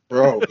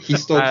 Bro, he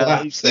still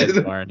collapsed.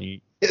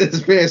 Barney.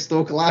 This man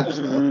still collapsed.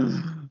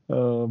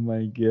 Oh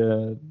my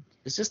god.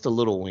 It's just the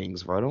little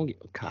wings, bro. Don't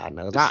get God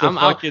knows. I'm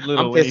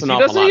pissing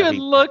off. He doesn't even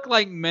look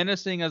like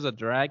menacing as a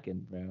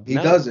dragon, bro. He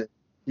doesn't.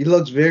 He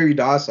looks very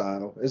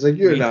docile. It's like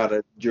you're not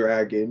a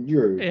dragon.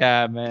 You're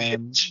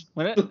man.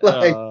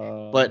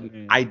 But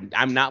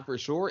I'm not for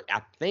sure.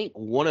 I think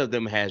one of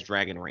them has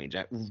Dragon Rage.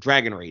 I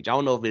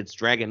don't know if it's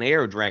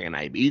Dragonair or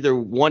Dragonite. But either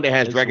one that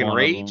has Dragon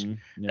Rage,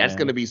 that's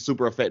going to be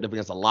super effective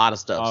against a lot of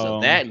stuff.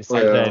 So that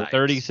and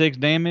 36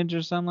 damage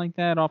or something like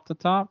that off the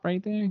top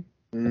right there.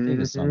 I think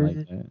it's something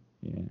like that.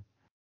 Yeah.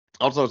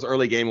 Also, it's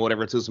early game or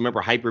whatever too. So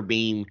remember, Hyper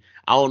Beam.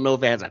 I don't know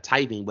if it has a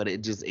typing, but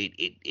it's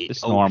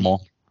OP.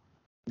 Normal.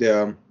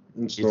 Yeah,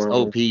 it's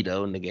OP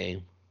though in the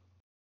game.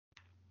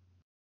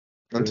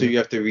 Until you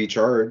have to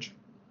recharge.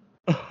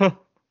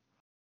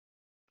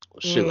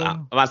 Shoot,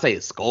 I'm about to say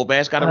Skull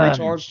Bash got to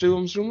recharge too.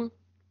 I'm assuming.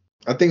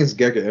 I think it's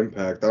Giga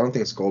Impact. I don't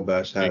think Skull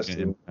Bash has Giga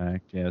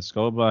Impact. Yeah,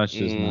 Skull Bash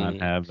does not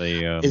have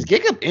a. Is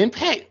Giga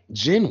Impact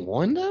Gen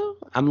 1 though?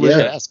 I'm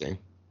legit asking.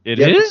 It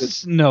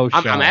is? No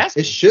shot. I'm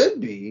asking. It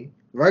should be.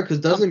 Right? Because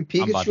doesn't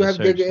I'm about Pikachu to have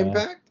search Giga that.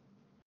 Impact?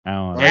 I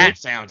don't know. That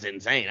sounds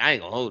insane. I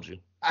ain't gonna hold you.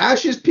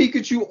 Ash's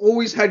Pikachu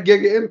always had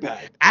Giga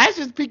Impact.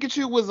 Ash's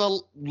Pikachu was a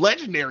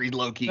legendary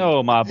low key.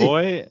 No, my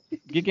boy.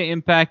 Giga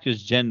Impact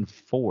is Gen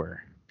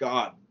 4.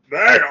 God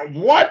damn,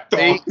 what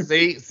the?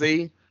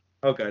 See.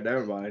 Okay,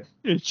 never mind.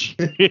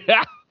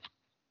 yeah.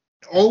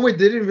 Oh, wait,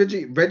 didn't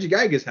Reggie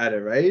Gigas had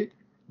it, right?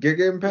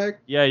 Giga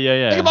Impact?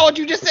 Yeah. Think about what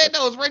you just said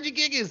though. It's Reggie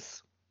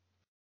Gigas.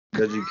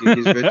 Reggie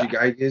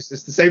Gigas,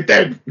 it's the same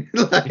thing.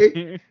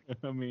 Like,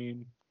 I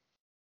mean,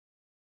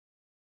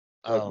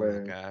 Oh my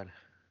man. god.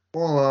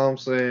 all I'm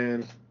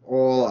saying,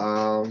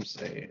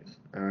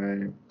 all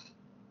right,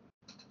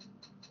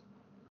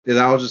 is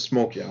I'll just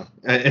smoke y'all.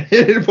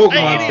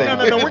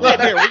 Pokemon No. We're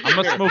getting there. I'm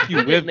gonna smoke you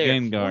with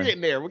Gengar. We're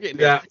getting there.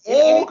 Yeah.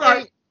 Oh,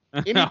 okay.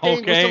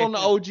 Anything we're still on the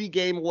OG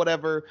game or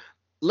whatever.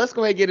 Let's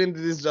go ahead and get into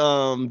this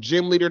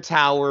gym leader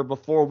tower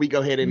before we go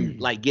ahead and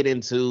like get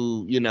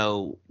into, you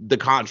know, the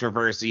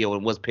controversy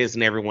and what's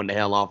pissing everyone the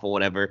hell off or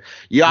whatever.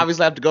 You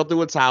obviously have to go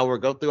through a tower,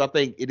 go through, I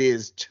think it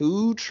is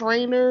 2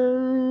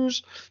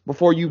 trainers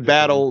before you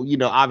battle, you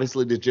know,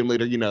 obviously this gym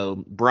leader, you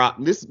know, Brock.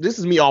 This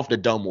is me off the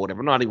dome or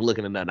whatever. I'm not even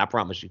looking at nothing, I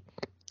promise you.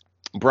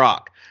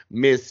 Brock,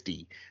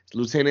 Misty,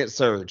 Lieutenant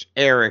Surge,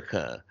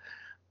 Erica,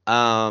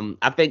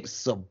 I think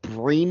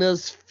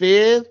Sabrina's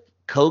 5th,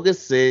 Koga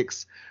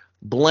 6th,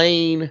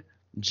 Blaine,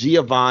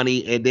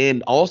 Giovanni, and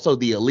then also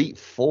the Elite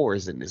Four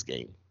is in this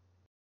game.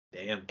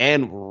 Damn.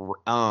 And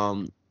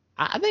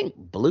I think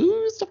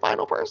Blue is the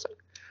final person.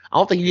 I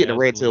don't think you get the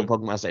red till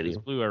Pokemon Stadium.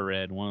 It's blue or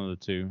red, one of the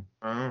two.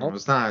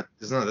 It's not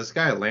this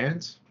guy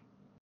Lance.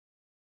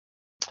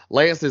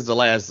 Lance is the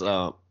last.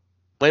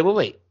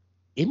 Wait.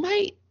 It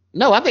might.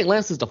 No, I think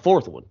Lance is the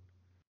 4th one.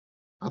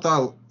 I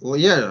thought, well,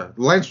 yeah,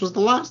 Lance was the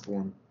last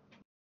one.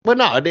 But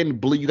no, then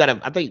Blue. You gotta.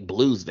 I think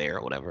Blue's there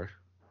or whatever.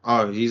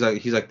 Oh, he's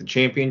like the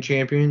champion.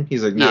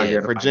 He's like,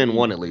 yeah, for Gen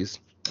 1 at least.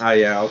 Oh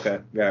yeah, okay,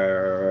 yeah,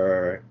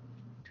 right.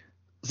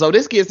 So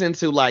this gets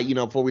into, like, you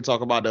know, before we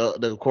talk about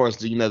the of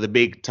course, you know, the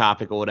big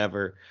topic or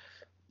whatever.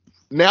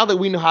 Now that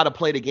we know how to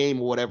play the game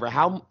or whatever,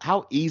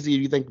 how easy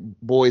do you think,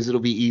 boys,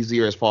 it'll be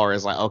easier as far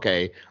as like,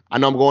 okay, I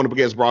know I'm going up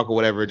against Brock or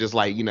whatever, just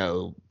like, you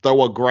know,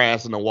 throw a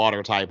grass and a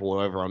water type or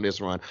whatever on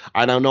this run.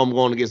 I don't know I'm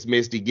going against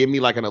Misty. Give me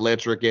like an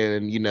electric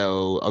and, you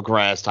know, a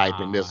grass type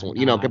in this one.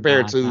 You know,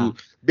 compared to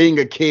being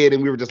a kid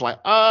and we were just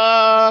like,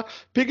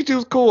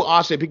 Pikachu's cool.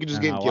 Oh shit, Pikachu's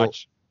getting killed.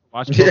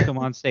 Watch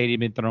Pokemon Stadium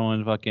been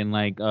throwing fucking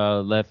like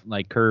left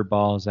like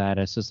curveballs at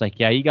us. It's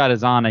like, yeah, he got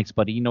his Onyx,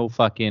 but he no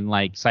fucking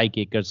like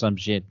psychic or some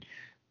shit.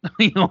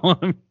 You know what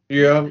I mean?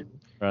 Yeah.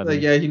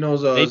 Like, yeah, he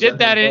knows. They did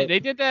that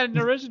in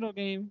the original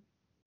game.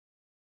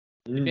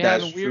 They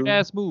had weird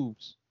ass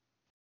moves.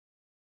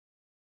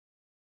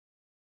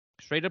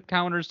 Straight up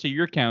counters to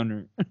your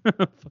counter.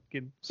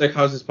 Fucking. It's like,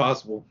 how's this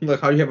possible?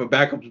 Like, how do you have a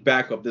backup's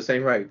backup? This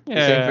ain't right. This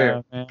ain't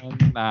fair.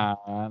 Man. Nah.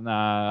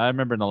 I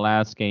remember in the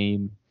last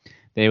game,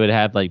 they would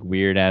have like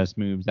weird ass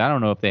moves. I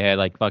don't know if they had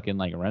like fucking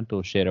like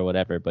rental shit or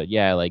whatever, but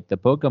yeah, like the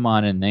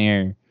Pokemon in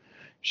there,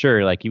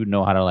 sure, like you would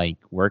know how to like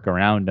work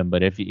around them.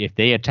 But if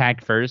they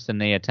attacked first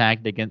and they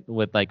attacked against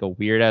with like a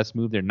weird ass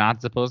move they're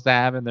not supposed to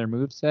have in their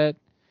moveset,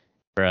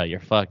 bro, you're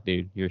fucked,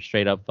 dude. You're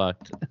straight up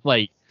fucked.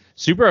 Like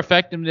super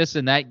effectiveness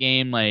in that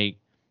game, like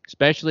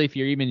especially if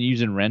you're even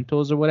using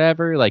rentals or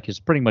whatever, like it's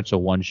pretty much a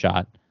one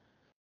shot.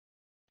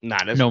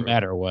 Nah, that's no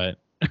matter what.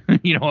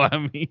 You know what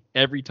I mean?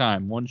 Every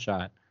time, one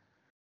shot.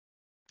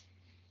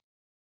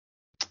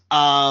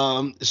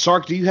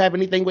 Shark, do you have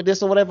anything with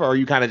this or whatever? Or are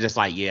you kind of just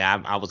like,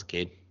 yeah, I was a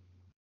kid?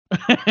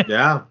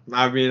 Yeah,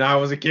 I mean, I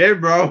was a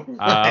kid, bro.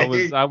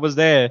 I was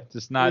there,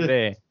 just not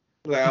there.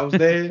 Like, I was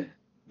there,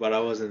 but I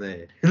wasn't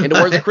there. In the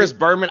words of Chris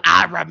Berman,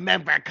 I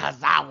remember because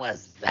I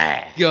was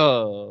there.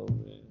 Yo,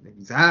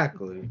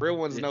 exactly. Real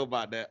ones know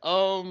about that.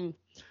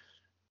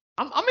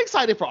 I'm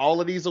excited for all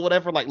of these or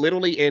whatever, like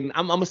literally, and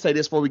I'm gonna say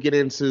this before we get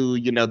into,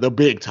 you know, the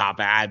big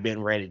topic. I've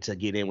been ready to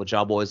get in with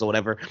y'all boys or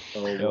whatever.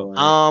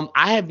 I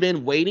have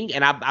been waiting,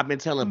 and I've been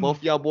telling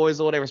both y'all boys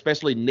or whatever,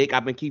 especially Nick.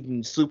 I've been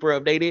keeping super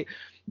updated.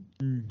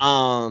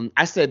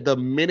 I said the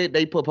minute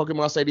they put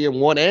Pokemon Stadium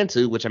 1 and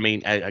 2, which I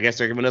mean, I guess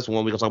they're giving us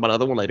one. We're gonna talk about the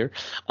other one later.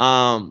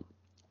 The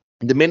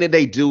minute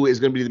they do is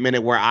gonna be the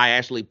minute where I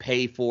actually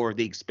pay for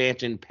the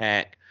expansion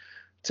pack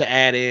to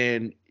add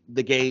in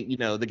the game, you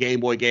know, the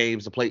Game Boy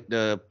games,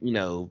 the you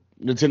know,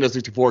 Nintendo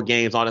 64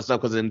 games, all that stuff.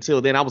 Because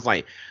until then, I was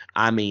like,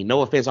 I mean,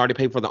 no offense, I already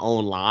paid for the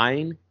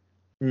online,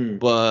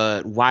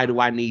 but why do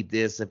I need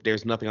this if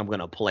there's nothing I'm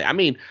gonna play? I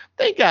mean,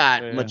 they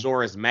got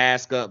Majora's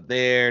Mask up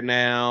there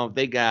now.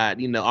 They got,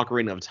 you know,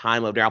 Ocarina of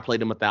Time up there. I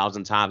played them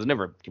 1,000 times. I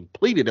never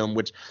completed them,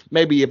 which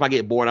maybe if I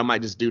get bored, I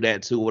might just do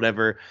that too,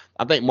 whatever.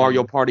 I think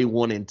Mario Party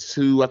 1 and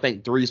 2. I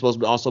think 3 is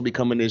supposed to also be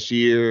coming this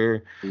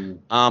year.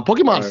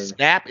 Pokemon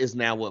Snap is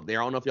now up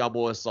there. I don't know if y'all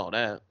boys saw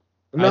that.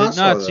 No, I did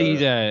not see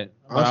that.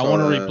 But I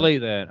want to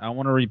replay that.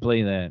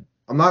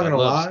 I'm not gonna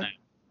lie. Snap.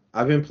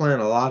 I've been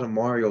playing a lot of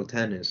Mario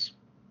Tennis.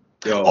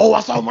 Yo. Oh, I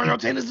saw Mario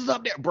Tennis is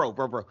up there, bro.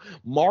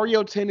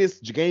 Mario Tennis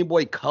Game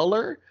Boy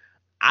Color.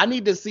 I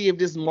need to see if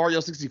this Mario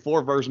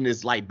 64 version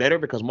is like better,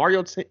 because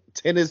Mario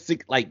Tennis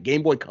like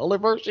Game Boy Color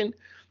version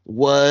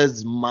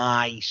was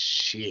my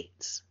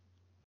shit.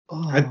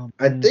 I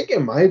think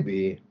it might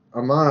be.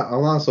 I'm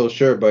not so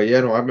sure, but yeah,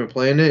 no, I've been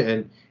playing it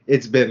and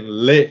it's been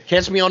lit.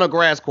 Catch me on a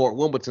grass court,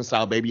 Wimbledon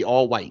style, baby,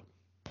 all white.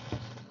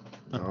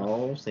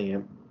 Oh,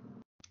 Sam.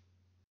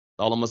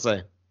 All I'm gonna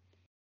say.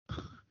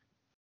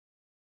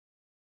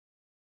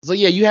 So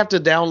yeah, you have to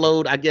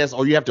download, I guess,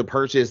 or you have to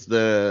purchase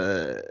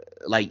the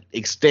like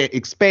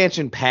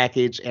expansion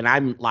package, and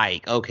I'm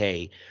like,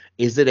 okay,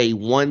 is it a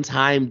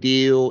one-time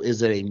deal?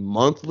 Is it a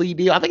monthly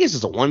deal? I think it's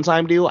just a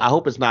one-time deal. I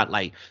hope it's not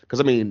like,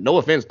 because I mean, no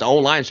offense, the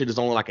online shit is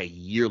only like a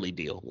yearly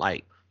deal.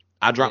 Like,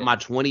 I dropped my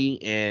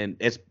 20, and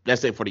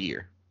that's it for the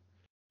year.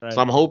 Right. So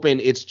I'm hoping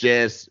it's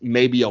just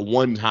maybe a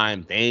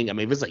one-time thing. I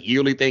mean, if it's a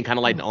yearly thing, kind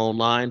of like the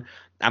online,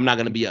 I'm not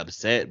gonna be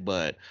upset,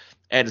 but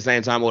at the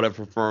same time,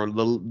 whatever, for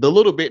the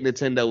little bit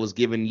Nintendo was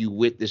giving you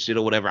with this shit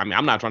or whatever. I mean,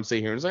 I'm not trying to sit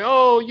here and say,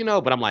 oh, you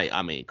know, but I'm like,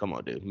 I mean, come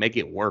on, dude, make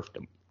it worth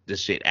this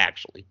shit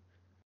actually.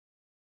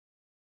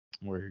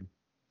 Word.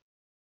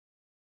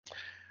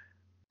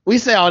 We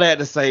say all that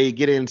to say,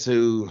 get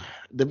into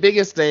the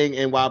biggest thing,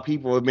 and why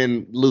people have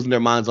been losing their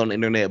minds on the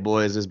internet,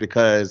 boys, is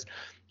because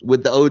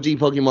with the OG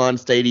Pokemon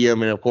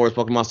Stadium, and of course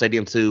Pokemon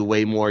Stadium 2,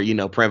 way more, you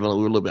know, prevalent.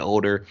 We were a little bit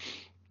older.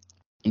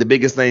 The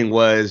biggest thing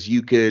was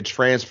you could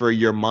transfer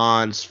your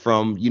mons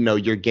from, you know,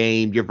 your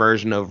game, your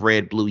version of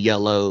Red, Blue,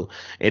 Yellow,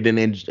 and then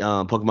in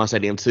Pokemon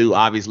Stadium 2,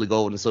 obviously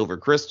Gold and Silver,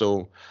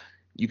 Crystal,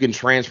 you can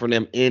transfer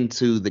them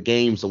into the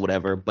games or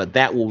whatever, but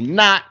that will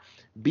not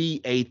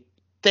be a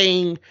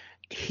thing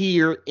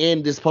here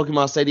in this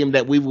Pokemon Stadium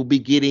that we will be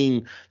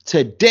getting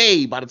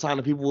today by the time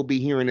the people will be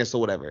hearing this or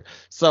whatever.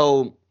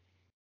 So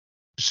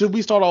should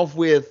we start off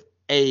with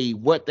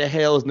what the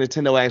hell is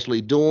Nintendo actually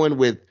doing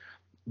with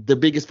the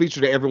biggest feature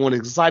that everyone is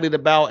excited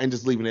about and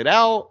just leaving it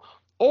out?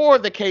 Or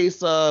the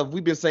case of,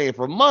 we've been saying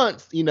for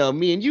months, you know,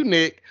 me and you,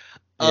 Nick,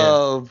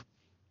 of,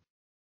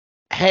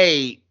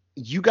 hey,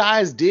 you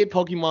guys did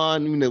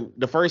Pokemon, you know,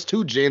 the first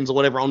 2 gens or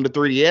whatever on the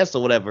 3DS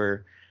or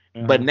whatever,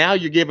 but now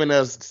you're giving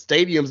us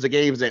stadiums, the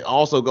games that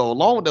also go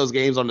along with those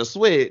games on the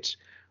Switch.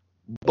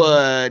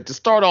 But to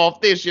start off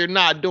this, you're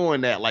not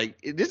doing that. Like,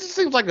 this just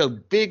seems like a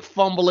big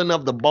fumbling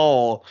of the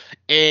ball,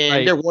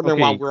 and they're wondering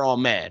why we're all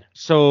mad.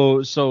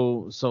 So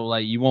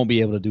like, you won't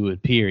be able to do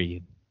it,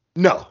 period.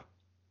 No.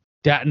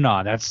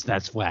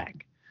 That's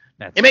whack.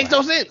 It makes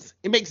no sense.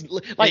 It makes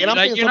like, and I'm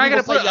like, you're not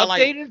gonna put an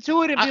update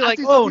into it and be like,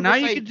 oh, now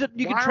you can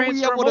transfer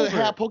them over. To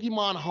have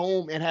Pokemon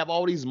Home and have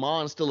all these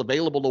mons still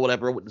available or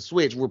whatever with the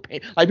Switch. We're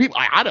paying, like, people.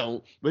 I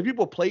don't, but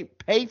people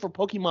pay for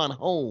Pokemon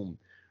Home,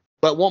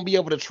 but won't be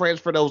able to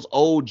transfer those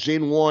old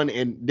Gen 1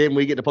 and then when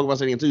we get to Pokemon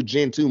Stadium 2,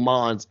 Gen 2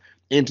 mons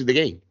into the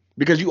game,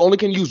 because you only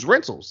can use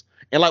rentals.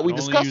 And like we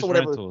discussed or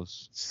whatever,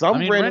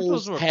 some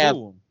rentals have,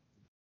 cool,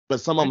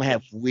 but some of them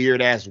have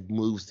weird ass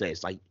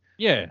movesets. Like,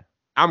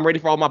 I'm ready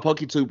for all my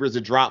PokeTubers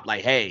to drop,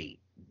 like, hey,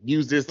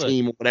 use this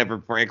team or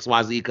whatever for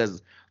XYZ,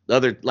 because the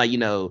other, like, you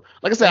know,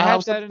 like I said, I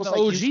have that in the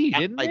OG,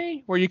 didn't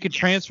they? Where you could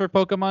transfer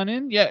Pokemon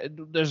in? Yeah,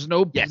 there's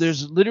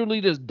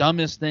literally the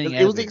dumbest thing.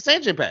 It was the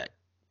expansion pack.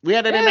 We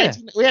had it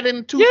in we had it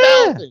in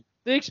 2000. Yeah,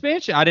 the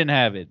expansion. I didn't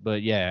have it,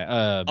 but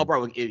yeah. Oh,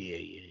 bro,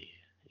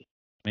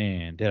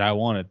 Man, did I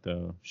want it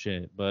though?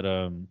 Shit, but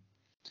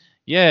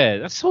yeah,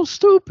 that's so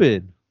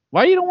stupid.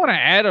 Why you don't want to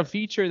add a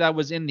feature that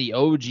was in the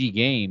OG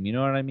game? You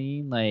know what I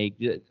mean? Like,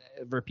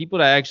 for people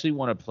that actually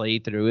want to play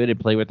through it and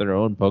play with their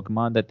own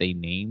Pokemon that they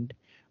named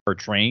or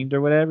trained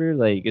or whatever,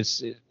 like,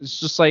 it's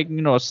just like,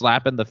 you know, a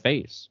slap in the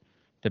face,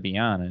 to be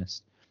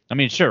honest. I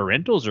mean, sure,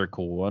 rentals are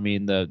cool. I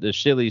mean, the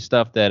shitty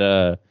stuff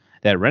that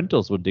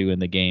rentals would do in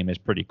the game is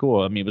pretty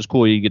cool. I mean, it was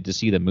cool, you get to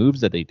see the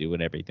moves that they do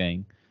and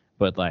everything,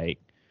 but like,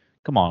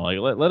 come on,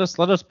 like, let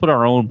us put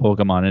our own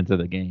Pokemon into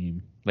the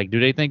game. Like,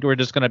 do they think we're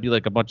just gonna be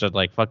like a bunch of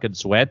like fucking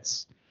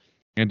sweats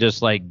and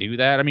just like do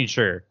that? I mean,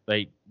 sure.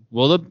 Like,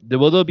 will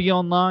there be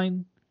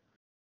online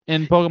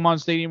in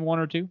Pokemon Stadium 1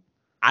 or 2?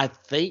 I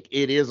think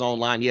it is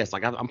online. Yes.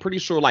 Like, I'm pretty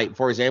sure. Like,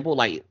 for example,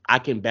 like, I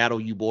can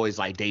battle you boys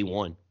like day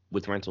 1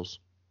 with rentals.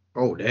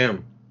 Oh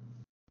damn.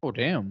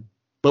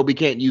 But we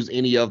can't use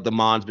any of the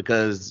mons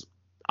because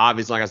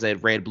obviously, like I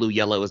said, Red, Blue,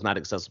 Yellow is not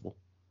accessible.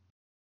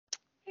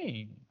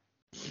 Hey.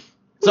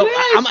 So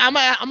I'm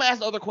gonna ask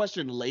the other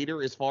question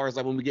later, as far as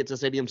like when we get to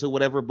Stadium 2,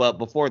 whatever. But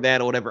before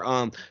that or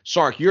whatever,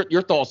 Shark,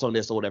 your thoughts on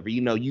this or whatever. You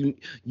know, you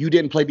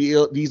didn't play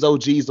these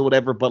OGs or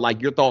whatever, but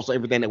like your thoughts on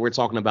everything that we're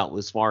talking about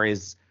as far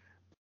as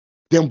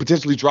them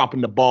potentially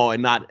dropping the ball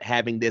and not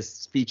having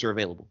this feature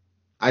available.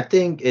 I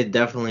think it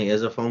definitely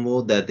is a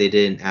fumble that they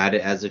didn't add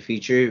it as a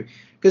feature,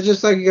 because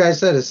just like you guys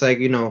said, it's like,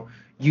 you know,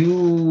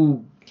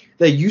 you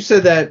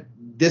said that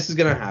this is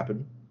gonna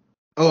happen.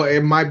 Oh,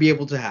 it might be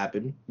able to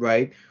happen,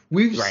 right?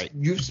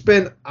 You've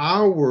spent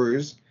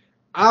hours,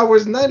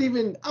 not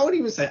even, I wouldn't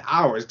even say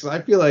hours, because I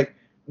feel like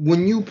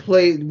when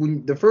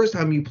the first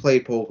time you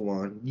played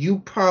Pokemon, you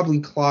probably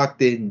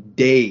clocked in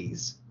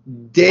days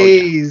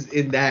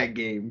in that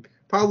game,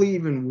 probably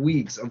even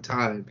weeks of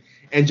time,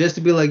 and just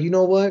to be like, you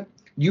know what,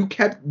 you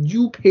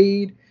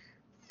paid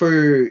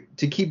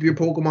to keep your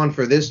Pokemon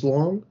for this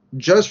long,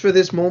 just for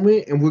this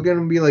moment, and we're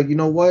gonna be like, you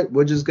know what?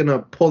 We're just gonna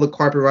pull the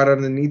carpet right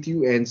underneath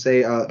you and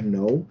say,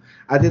 no.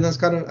 I think that's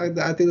kind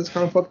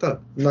of fucked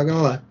up. I'm not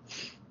gonna lie.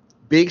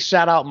 Big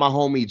shout out my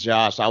homie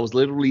Josh. I was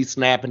literally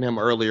snapping him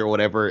earlier or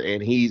whatever,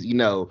 and he's,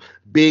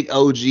 big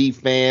OG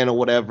fan or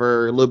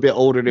whatever, a little bit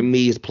older than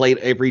me, has played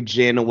every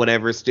gen or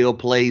whatever, still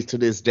plays to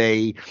this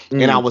day.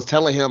 And I was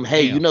telling him,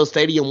 hey,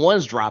 Stadium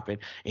 1's dropping.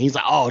 And he's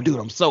like, oh, dude,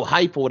 I'm so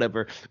hype or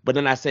whatever. But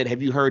then I said,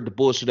 have you heard the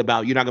bullshit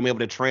about you're not going to be able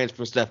to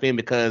transfer stuff in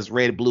because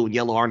red, blue, and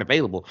yellow aren't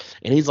available?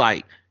 And he's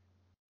like,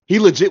 he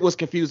legit was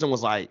confused and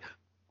was like,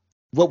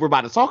 what we're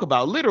about to talk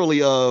about,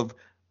 literally of,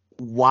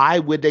 why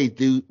would they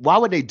do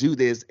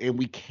this and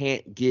we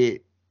can't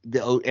get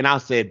and I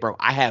said, bro,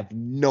 I have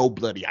no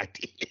bloody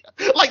idea.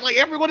 like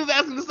everyone is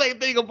asking the same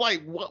thing of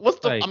like, what's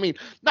the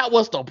not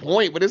what's the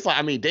point, but it's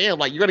like, damn,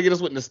 like you're gonna get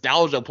us with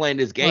nostalgia playing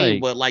this game,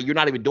 but like you're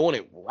not even doing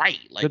it right.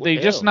 Like, could they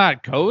just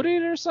not code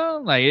it or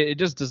something? Like it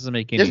just doesn't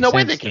make any sense. There's no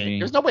way they can.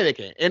 There's no way they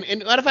can.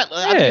 And matter of fact,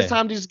 I think it's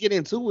time to just get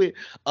into it.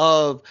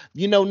 Of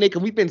Nick,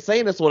 and we've been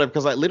saying this or whatever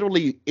because like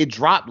literally it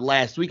dropped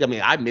last week.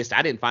 I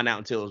didn't find out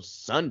until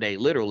Sunday,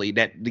 literally,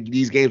 that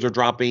these games are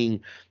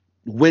dropping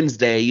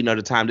Wednesday,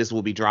 the time this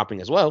will be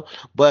dropping as well.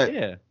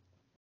 But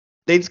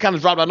they just kind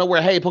of dropped out of nowhere.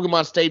 Hey,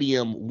 Pokemon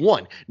Stadium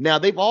 1. Now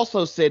they've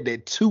also said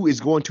that 2 is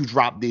going to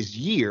drop this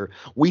year.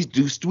 We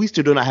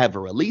still do not have a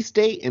release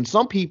date, and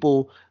some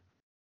people,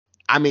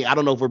 I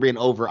don't know if we're being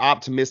over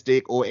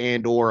optimistic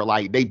or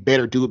like they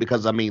better do it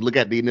because look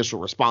at the initial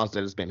response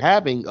that it's been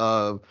having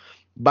of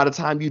by the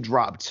time you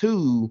drop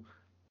 2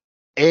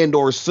 and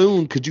or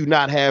soon, could you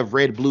not have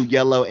red, blue,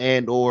 yellow,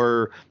 and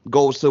or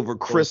gold, silver,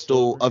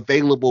 crystal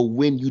available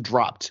when you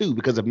drop 2?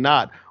 Because if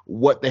not,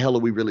 what the hell are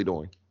we really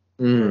doing?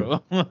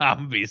 Bro, I'm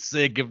gonna be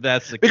sick if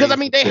that's the because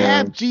case. They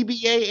have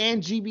GBA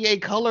and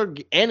GBA Color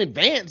and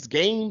Advanced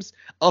games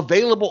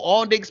available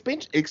on the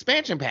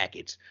expansion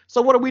package.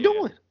 So what are we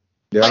doing?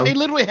 Yeah. Like they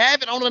literally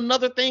have it on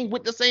another thing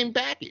with the same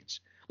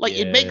package. Like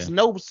it makes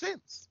no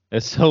sense.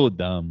 It's so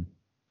dumb.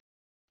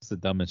 It's the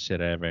dumbest shit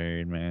I ever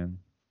heard, man.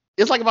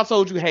 It's like if I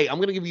told you, hey, I'm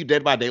gonna give you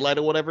Dead by Daylight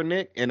or whatever,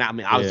 Nick, and I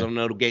don't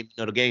know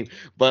the game,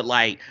 but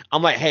like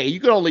I'm like, hey, you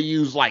can only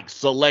use like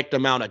select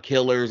amount of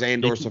killers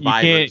and or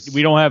survivors.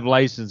 We don't have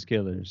licensed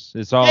killers.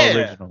 It's all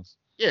originals.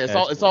 Yeah,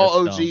 it's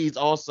all OGs.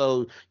 Dumb.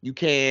 Also, you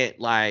can't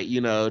like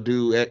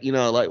do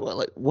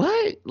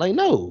what? Like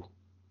no.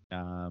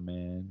 Nah,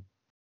 man.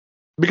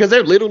 Because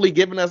they're literally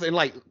giving us, and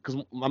like, because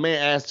my man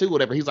asked too,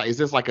 whatever, he's like, is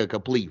this like a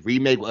complete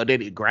remake with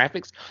updated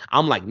graphics?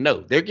 I'm like,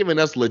 no, they're giving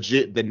us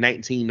legit the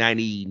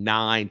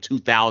 1999,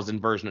 2000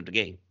 version of the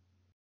game.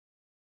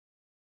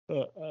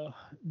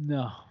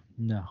 No,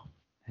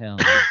 hell no.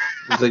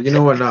 It's like, you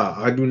know what? No,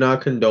 I do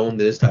not condone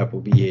this type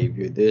of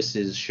behavior. This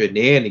is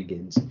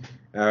shenanigans.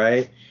 All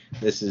right,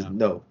 this is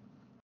no.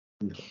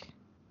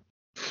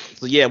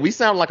 So yeah, we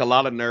sound like a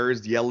lot of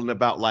nerds yelling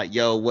about like,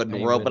 yo, what in the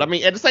world? But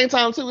at the same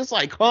time too, it's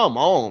like, come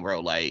on,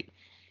 bro. Like,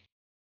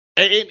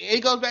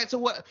 it goes back to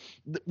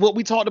what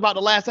we talked about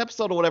the last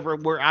episode or whatever,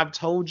 where I've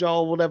told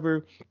y'all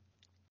whatever,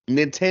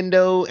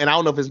 Nintendo, and I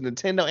don't know if it's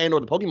Nintendo and or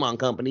the Pokemon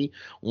company,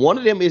 one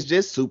of them is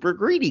just super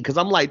greedy. Because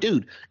I'm like,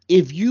 dude,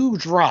 if you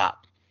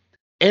drop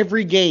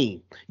every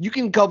game, you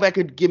can go back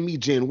and give me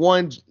Gen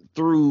 1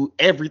 through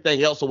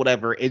everything else or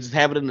whatever and just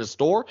have it in the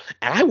store,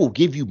 and I will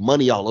give you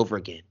money all over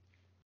again.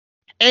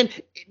 And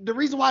the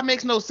reason why it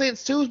makes no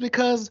sense, too, is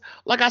because,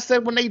 like I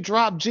said, when they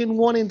dropped Gen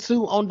 1 and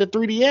 2 on the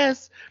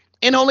 3DS,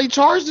 and only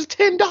charged us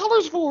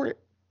 $10 for it.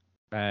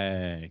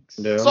 Thanks.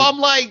 Yeah. So I'm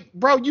like,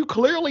 bro, you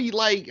clearly,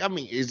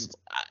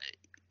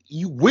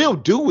 you will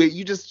do it.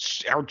 You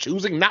just are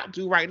choosing not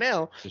to right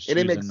now. And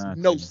it makes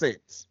no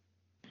sense.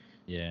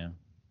 Yeah.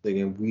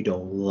 Thinking we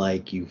don't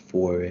like you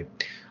for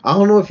it. I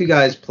don't know if you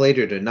guys played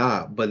it or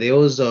not, but there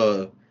was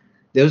a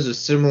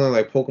similar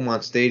like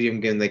Pokemon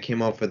Stadium game that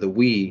came out for the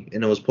Wii,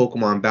 and it was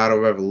Pokemon Battle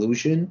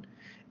Revolution,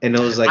 and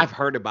it was like I've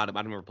heard about it,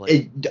 but I never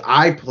played it.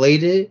 I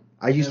played it.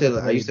 I used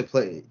to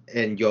play,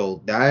 and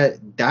yo, that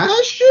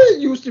shit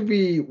used to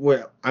be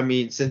what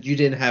since you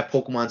didn't have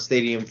Pokemon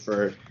Stadium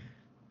for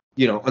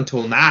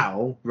until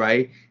now,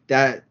 right?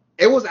 That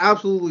it was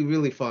absolutely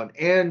really fun,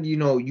 and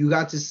you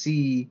got to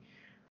see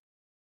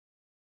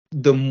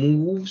the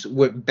moves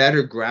with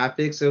better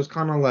graphics. It was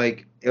kind of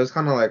like I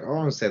don't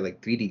want to say like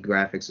 3D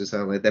graphics or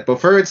something like that,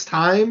 but for its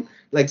time,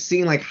 like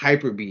seeing like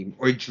Hyper Beam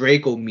or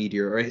Draco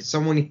Meteor or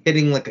someone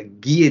hitting like a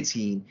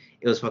guillotine,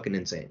 it was fucking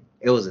insane.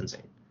 It was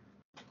insane.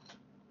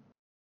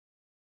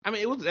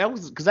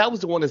 that was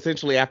the one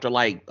essentially after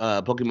like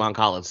Pokemon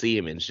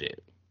Coliseum and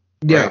shit.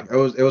 Yeah,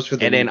 right? it was for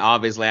the. And then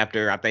obviously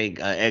after I think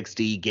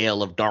XD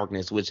Gale of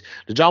Darkness, which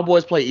did y'all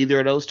boys play either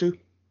of those two?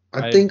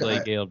 I think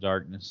played Gale of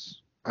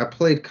Darkness. I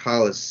played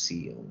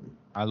Coliseum.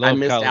 I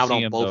missed Coliseum, out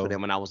on both of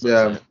them, and I was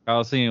upset.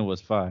 Coliseum was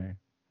fire,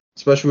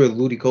 especially with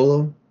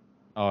Ludicolo.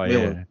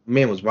 Oh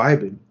man was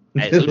vibing.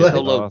 Hey,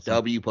 Ludicolo awesome.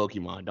 W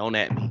Pokemon, don't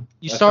at me.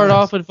 You started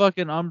off with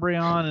fucking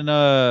Umbreon and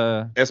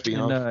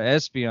Espeon,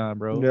 Espeon,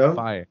 bro. Yeah.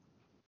 Fire.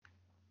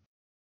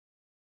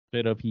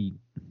 Straight up heat.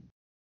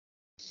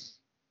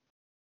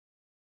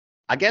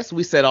 I guess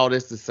we said all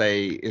this to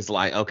say it's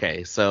like,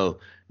 okay, so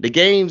the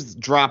game's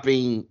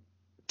dropping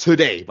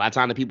today. By the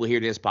time the people hear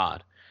this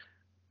pod,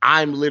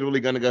 I'm literally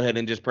gonna go ahead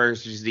and just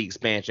purchase the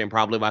expansion.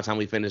 Probably by the time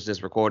we finish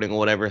this recording or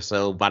whatever.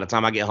 So by the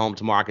time I get home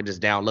tomorrow, I can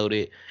just download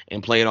it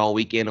and play it all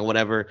weekend or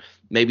whatever.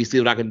 Maybe see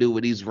what I can do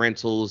with these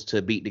rentals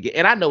to beat the game.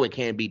 And I know it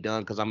can be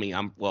done because I mean,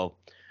 I'm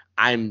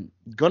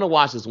gonna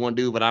watch this one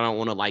dude, but I don't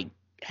want to like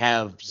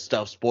have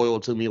stuff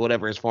spoiled to me or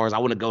whatever. As far as I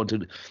want to go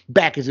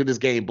back into this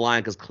game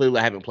blind because clearly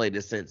I haven't played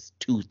this since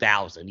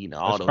 2000. You know,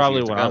 all That's those probably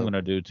years what ago. I'm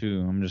gonna do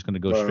too. I'm just gonna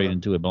go straight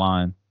into it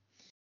blind.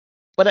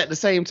 But at the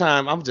same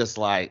time, I'm just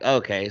like,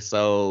 okay,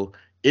 so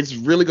it's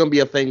really going to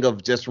be a thing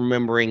of just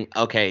remembering,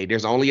 okay,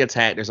 there's only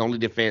attack, there's only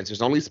defense,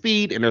 there's only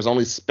speed, and there's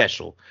only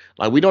special.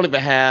 Like, we don't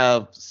even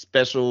have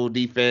special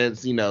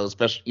defense,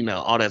 special,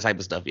 all that type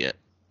of stuff yet.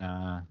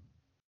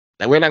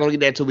 Like, we're not going to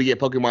get that until we get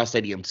Pokemon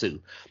Stadium 2.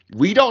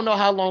 We don't know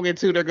how long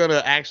into they're going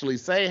to actually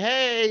say,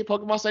 hey,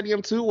 Pokemon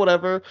Stadium 2,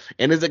 whatever.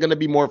 And is it going to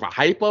be more of a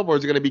hype up, or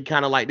is it going to be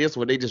kind of like this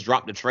where they just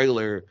drop the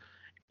trailer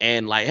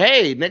and like,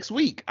 hey, next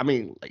week? I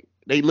mean, like,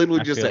 they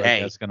literally just said, like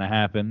hey. That's going to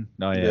happen.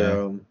 Oh, yeah.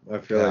 Yeah, I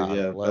feel like,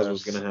 that's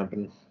what's going to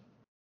happen.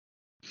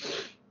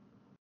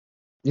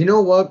 You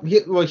know what?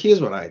 Here's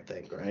what I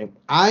think, right?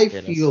 I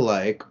feel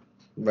like,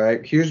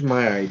 right, here's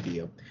my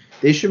idea.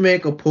 They should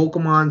make a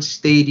Pokemon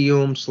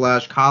Stadium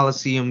 /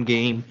 Coliseum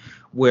game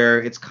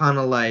where it's kind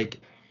of like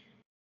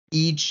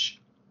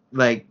each,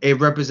 like, it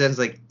represents,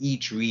 like,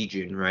 each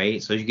region,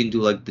 right? So you can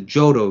do, like, the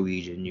Johto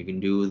region. You can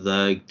do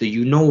the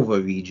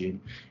Unova region.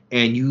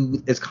 And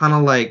it's kind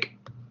of like,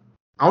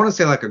 I want to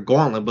say like a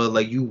gauntlet, but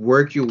like you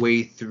work your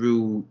way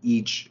through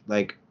each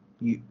island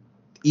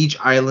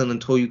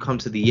until you come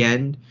to the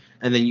end,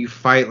 and then you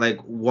fight like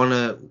one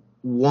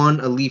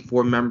Elite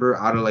Four member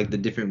out of like the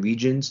different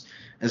regions.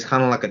 It's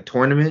kind of like a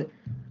tournament.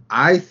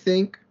 I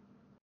think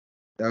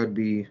that would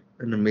be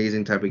an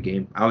amazing type of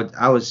game.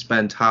 I would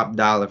spend top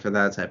dollar for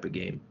that type of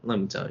game. Let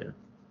me tell you.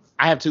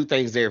 I have two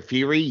things there.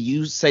 Fury,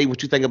 you say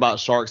what you think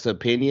about Shark's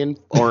opinion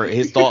or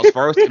his thoughts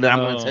first, and then I'm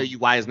going to tell you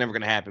why it's never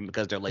going to happen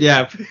because they're lazy.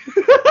 Yeah.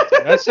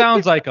 That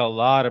sounds like a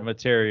lot of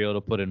material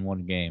to put in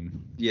one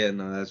game. Yeah,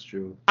 no, that's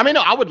true. I mean,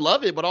 no, I would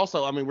love it, but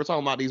also, I mean, we're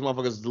talking about these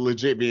motherfuckers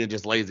legit being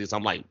just lazy. So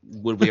I'm like,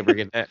 would we ever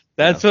get that?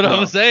 That's what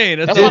I'm saying.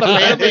 That's why the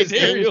fan-made games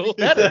material.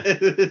 be better.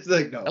 It's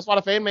like, no. That's why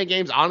the fan-made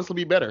games honestly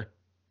be better.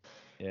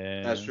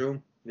 Yeah, that's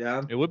true.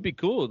 Yeah, it would be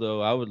cool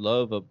though. I would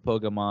love a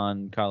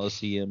Pokemon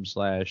Coliseum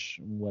 /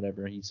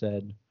 whatever he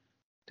said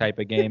type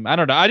of game. I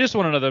don't know. I just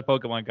want another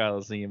Pokemon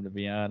Coliseum, to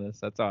be honest.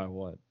 That's all I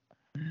want.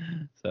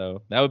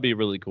 So that would be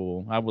really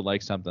cool. I would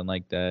like something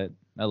like that.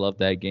 I love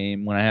that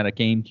game. When I had a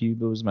GameCube,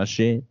 it was my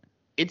shit.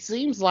 It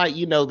seems like,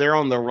 they're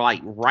on the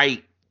right.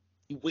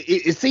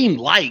 It seemed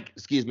like,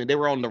 they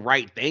were on the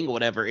right thing or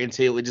whatever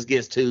until it just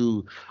gets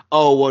to,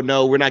 oh, well,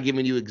 no, we're not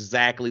giving you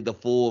exactly the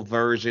full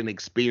version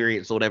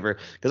experience or whatever.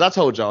 Because I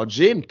told y'all,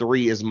 Gen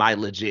 3 is my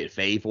legit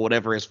fave or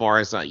whatever as far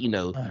as,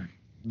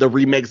 the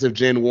remakes of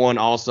Gen 1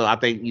 also. I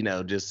think,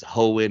 just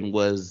Hoenn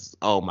was,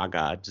 oh, my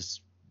God,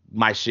 just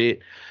my shit.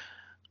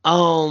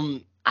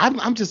 I'm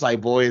just like,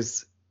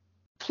 boys,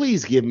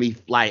 please give me,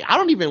 like, I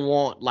don't even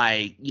want,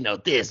 like,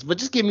 this, but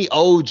just give me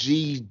OG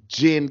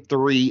Gen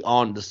 3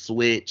 on the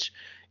Switch.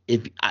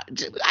 If I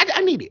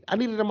need it. I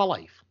need it in my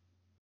life.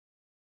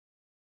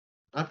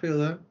 I feel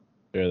that.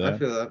 I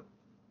feel that.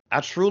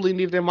 I truly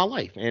need it in my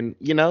life. And,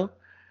 and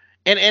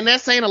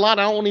that's saying a lot.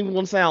 I don't even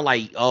want to sound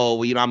like, oh,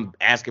 well, I'm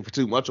asking for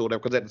too much or whatever,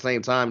 because at the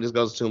same time, it just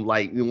goes to,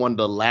 like, one of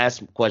the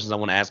last questions I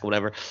want to ask or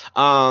whatever.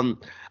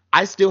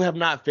 I still have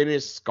not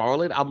finished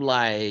Scarlet. I'm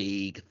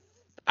like,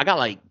 I got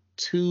like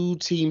 2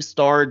 Team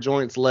Star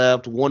joints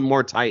left, 1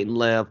 more Titan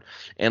left,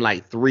 and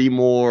like 3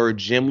 more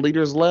gym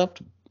leaders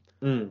left.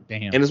 Damn.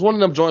 And it's one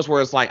of them joints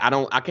where it's like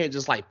I can't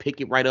just like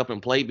pick it right up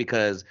and play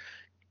because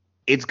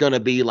it's gonna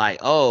be like,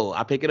 oh,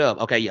 I pick it up.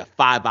 Okay, yeah,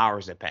 5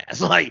 hours have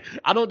passed. Like,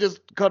 I don't just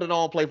cut it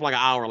on, play for like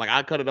an hour. Like,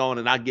 I cut it on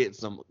and I get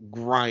some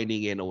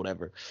grinding in or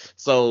whatever.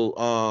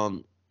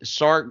 So,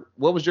 Shark,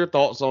 what was your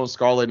thoughts on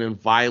Scarlet and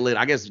Violet?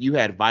 I guess you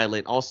had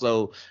Violet.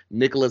 Also,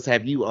 Nicholas,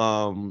 have you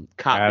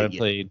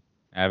copied it?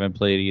 I haven't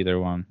played either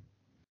one.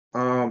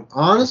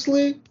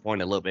 Honestly,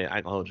 Point a little bit.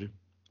 I can hold you.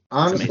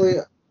 Honestly,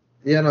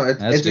 yeah, no,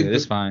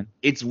 it's fine.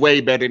 It's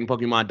way better than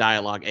Pokemon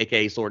Dialogue,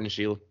 aka Sword and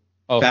Shield.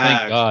 Oh,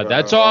 thank God. Bro.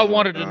 That's all I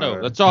wanted to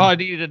know. That's all I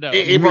needed to know.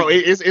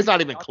 It's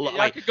not even close.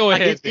 I could go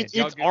ahead. It's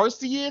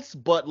Arceus,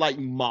 but like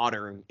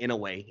modern in a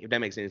way, if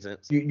that makes any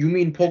sense. You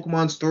mean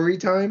Pokemon Story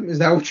Time? Is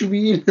that what you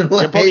mean?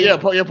 Like,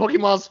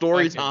 Pokemon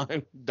Story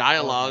Time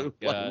Dialogue.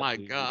 Oh my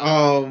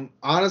God.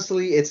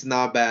 Honestly, it's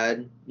not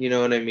bad. You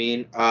know what I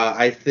mean?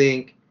 I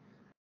think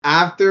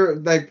after,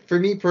 like, for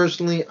me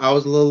personally, I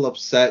was a little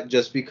upset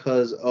just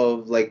because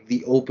of like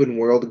the open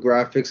world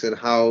graphics and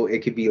how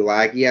it could be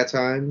laggy at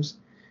times.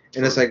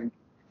 And it's like,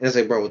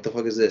 bro, what the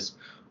fuck is this?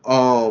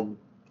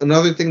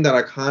 Another thing that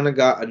I kind of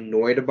got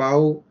annoyed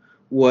about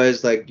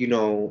was, like,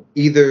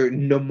 either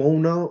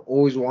Nimona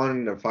always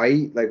wanting to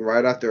fight, like,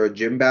 right after a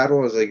gym battle.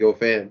 I was like, yo,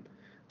 fam.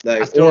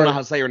 Like, I still don't know how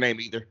to say her name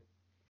either.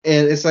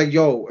 And it's like,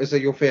 yo,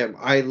 fam,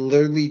 I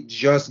literally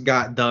just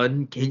got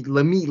done.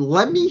 Let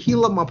me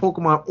heal up my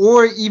Pokemon,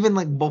 or even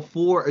like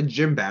before a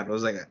gym battle.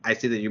 It's like, I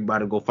see that you're about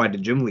to go fight the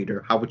gym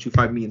leader. How about you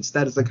fight me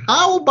instead? It's like,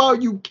 how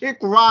about you kick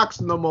rocks,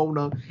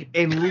 Nemona,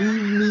 and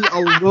leave me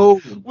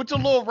alone? With a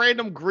little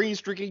random green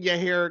streak in your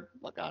hair.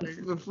 Fuck out of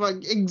here.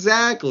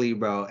 Exactly,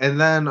 bro. And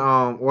then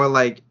or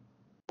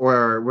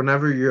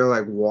whenever you're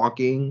like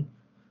walking,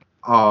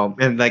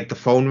 and like the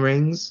phone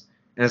rings,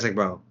 and it's like,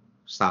 bro,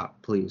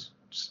 stop, please.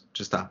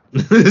 Just stop.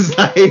 It's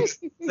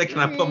like, can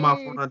I put my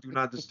phone on do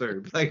not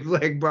disturb? Like,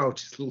 bro,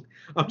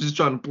 I'm just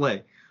trying to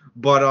play.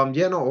 But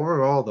yeah, no,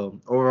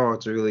 overall,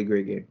 it's a really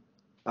great game.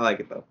 I like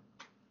it though.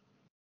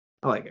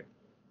 I like it.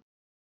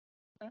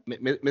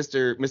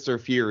 Mr.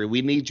 Fury,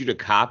 we need you to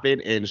cop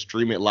it and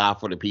stream it live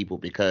for the people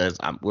because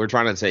we're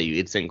trying to tell you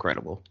it's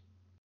incredible.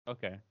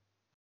 Okay.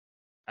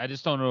 I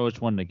just don't know which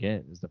one to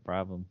get is the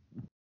problem.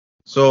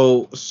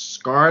 So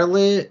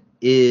Scarlet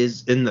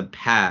is in the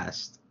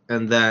past,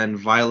 and then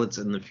Violet's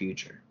in the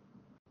future.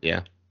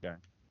 Yeah. Okay.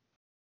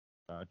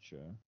 Gotcha.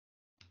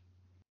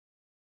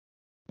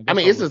 I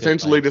mean, it's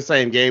essentially the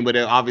same game, but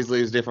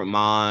obviously it's different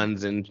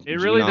mons and. It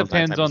really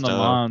depends on the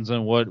mons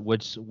and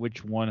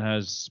which one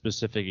has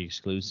specific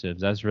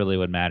exclusives. That's really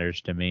what matters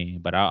to me.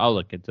 But I'll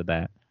look into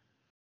that.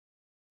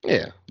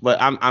 Yeah,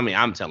 but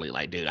I'm telling you,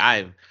 like, dude,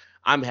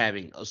 I'm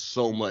having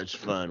so much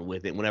fun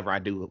with it whenever I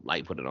do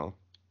like put it on.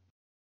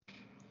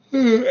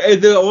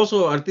 And then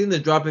also, I think they're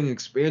dropping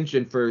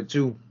expansion for it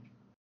too.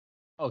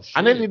 Oh shit!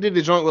 I know they did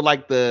the joint with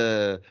like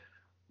they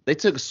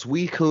took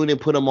Suicune and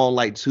put him on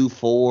like 2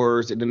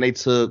 4s, and then they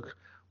took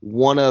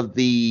one of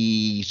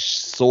the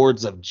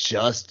Swords of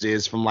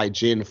Justice from like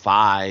Gen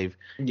 5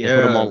 and put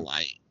him on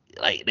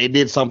like they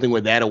did something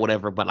with that or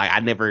whatever, but like I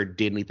never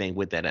did anything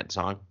with that at the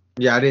time.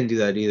 Yeah, I didn't do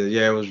that either.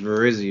 Yeah, it was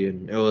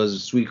Virizion. It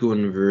was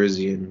Suicune and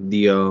Virizion.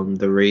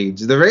 The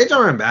raids. The raids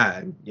aren't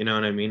bad. You know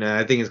what I mean?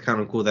 I think it's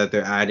kind of cool that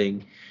they're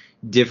adding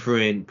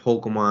different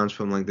Pokemons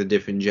from like the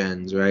different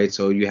gens, right?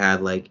 So you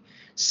had like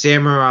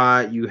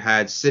Samurai, you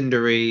had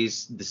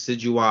Cinderace, the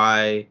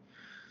Decidueye,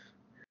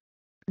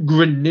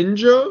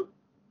 Greninja,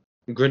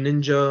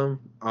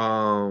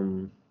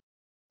 and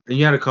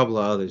you had a couple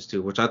of others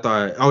too, which I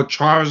thought. Oh,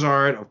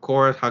 Charizard, of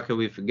course. How could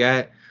we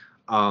forget?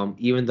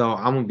 Even though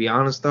I'm gonna be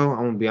honest,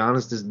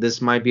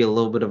 this might be a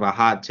little bit of a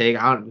hot take.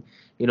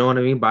 You know what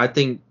I mean? But I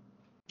think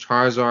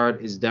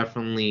Charizard is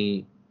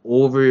definitely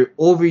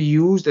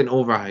overused and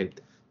overhyped.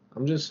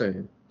 I'm just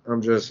saying.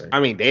 I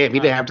mean, damn, he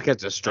didn't have to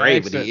catch a stray,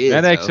 but he is.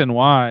 That X and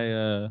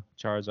Y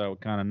Charizard was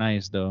kind of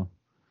nice though.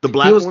 The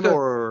black one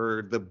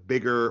or the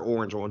bigger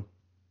orange one?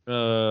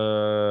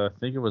 I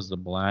think it was the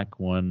black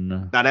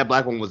one. Nah, that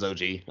black one was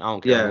OG. I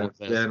don't care.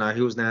 Yeah,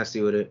 he was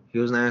nasty with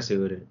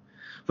it.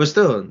 But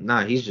still,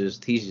 he's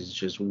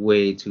just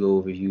way too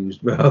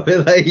overused, bro.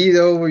 Like, he's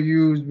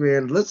overused,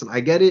 man. Listen,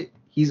 I get it.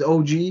 He's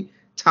OG,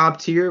 top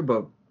tier,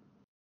 but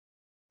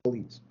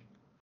please.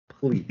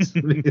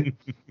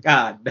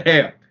 God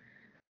damn.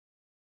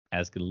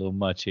 Asking a little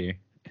much here.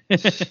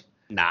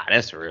 Nah,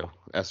 that's real.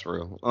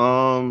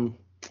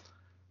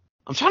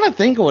 I'm trying to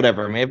think or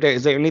whatever, man.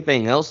 Is there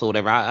anything else or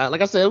whatever?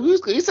 Like I said,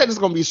 he said it's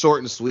gonna be short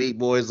and sweet,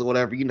 boys, or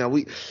whatever. You know,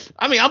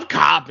 I'm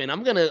copping.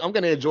 I'm gonna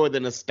enjoy the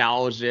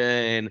nostalgia,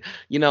 and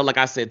you know, like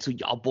I said too,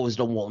 y'all boys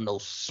don't want no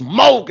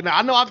smoke. Now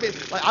I know I've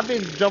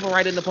been jumping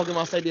right into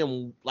Pokemon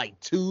Stadium like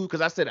 2 because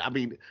I said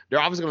they're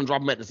obviously gonna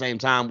drop them at the same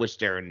time, which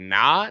they're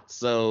not.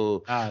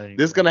 So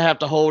this is gonna have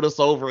to hold us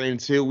over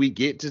until we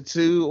get to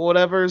 2 or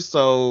whatever.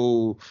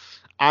 So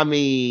I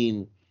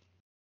mean.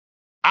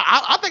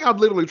 I think I've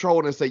literally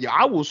trolled and said,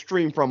 I will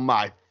stream from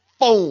my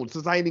phone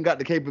since I ain't even got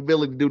the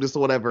capability to do this or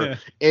whatever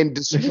and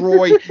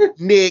destroy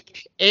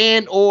Nick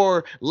and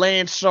or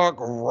Landshark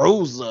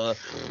Rosa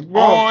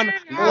on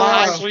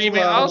live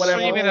streaming. I'll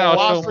stream it.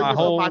 I'll show my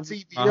whole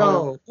TV.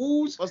 Yo,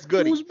 whose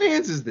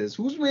man's is this?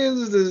 Whose man's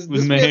is this?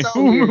 Whose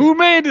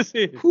man's is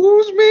this?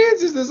 Whose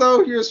man's is this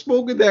out here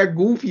smoking that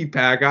goofy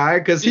pack,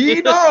 because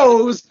he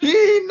knows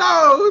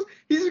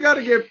he's got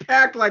to get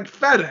packed like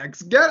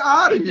FedEx. Get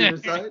out of here,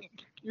 son.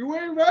 You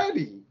ain't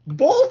ready.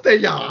 Both of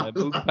y'all.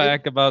 Boot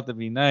pack about to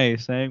be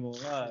nice. I ain't gonna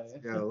lie.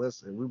 Yo,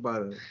 listen, we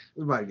about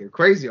to get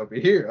crazy up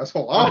in here. That's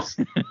all I'm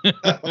saying.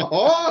 That's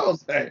all I'm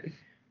saying.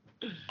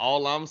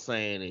 All I'm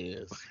saying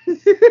is,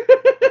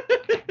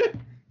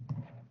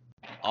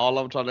 all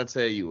I'm trying to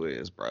tell you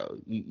is, bro,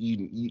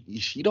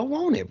 you don't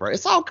want it, bro.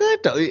 It's all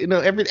good though. You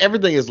know,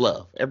 everything is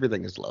love.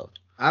 Everything is love.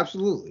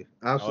 Absolutely.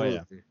 Oh,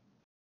 yeah.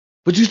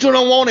 But you still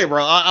don't want it,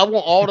 bro. I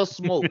want all the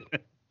smoke.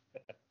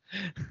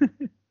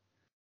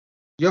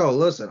 Yo,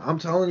 listen, I'm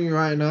telling you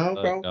right now,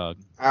 bro.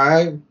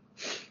 I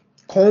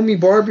call me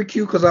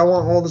barbecue because I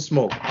want all the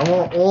smoke. I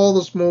want all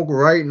the smoke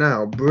right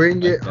now.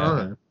 Bring it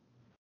on.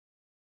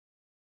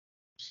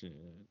 Shit.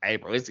 Hey,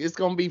 bro, it's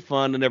gonna be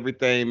fun and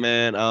everything,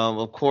 man.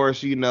 Of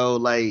course, you know,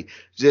 like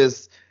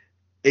just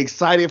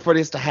excited for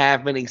this to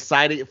happen.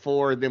 Excited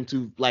for them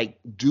to like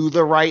do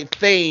the right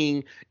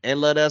thing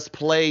and let us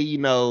play. You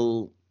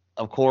know,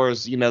 of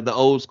course, you know the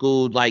old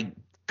school like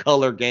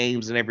color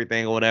games and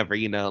everything or whatever,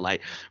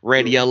 like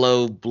red,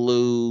 yellow,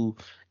 blue,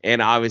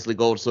 and obviously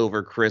gold,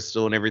 silver,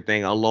 crystal, and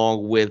everything,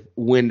 along with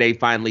when they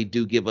finally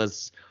do give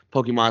us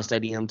Pokemon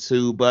Stadium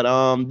 2. But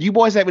do you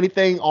boys have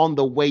anything on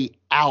the way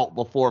out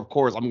before, of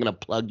course, I'm gonna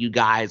plug you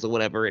guys or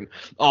whatever and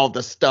all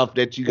the stuff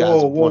that you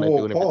guys want to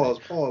do and everything.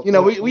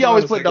 Pause. We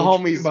always put the homies.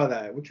 What you mean by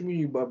that? What you mean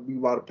you about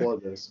to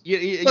plug this?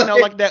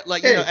 Like that,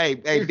 like hey,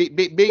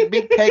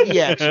 big Peggy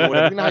action or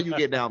whatever. You know how you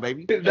get down,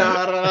 baby.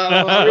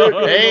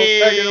 Nah. Hey,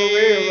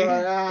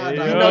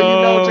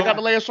 check out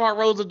the Land Shark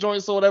Rosa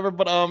joints or whatever.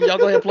 But y'all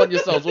go ahead and plug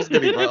yourselves. What's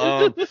good,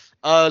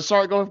 bro?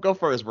 Shark, go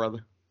first,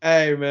 brother.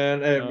 Hey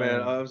man, it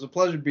was a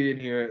pleasure being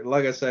here.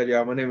 Like I said,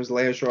 my name is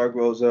Land Shark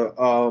Rosa.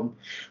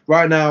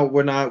 Right now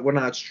we're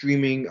not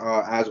streaming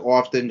as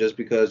often just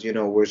because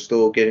we're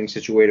still getting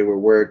situated with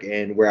work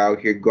and we're out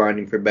here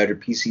grinding for better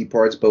PC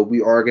parts. But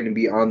we are going to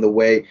be on the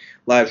way,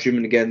 live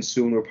streaming again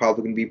soon. We're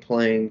probably going to be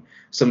playing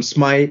some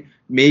Smite,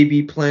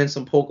 maybe playing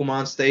some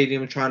Pokemon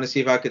Stadium, trying to see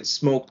if I could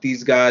smoke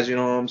these guys. You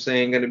know what I'm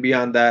saying? Gonna be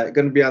on that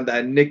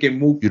Nick and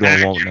Mook. You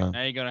don't want none. That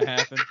ain't gonna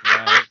happen.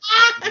 Right?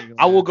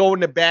 I will go in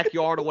the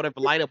backyard or whatever,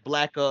 light a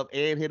black up,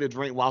 and hit a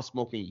drink while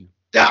smoking you.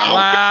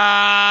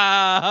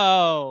 Wow.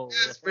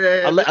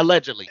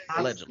 Allegedly.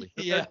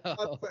 Yeah.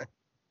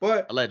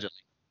 But allegedly.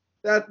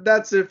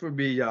 That's it for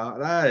me, y'all.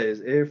 That is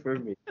it for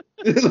me.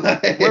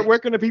 Where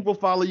can the people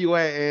follow you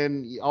at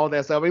and all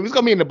that stuff? I mean, it's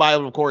gonna be in the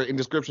bio, of course, in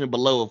description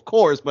below, of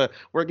course. But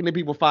where can the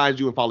people find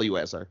you and follow you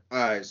at, sir? All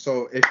right.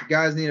 So if you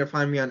guys need to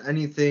find me on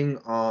anything,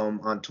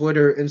 on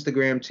Twitter,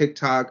 Instagram,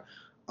 TikTok,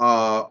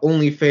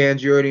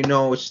 OnlyFans, you already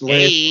know it's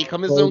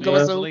coming soon.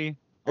 On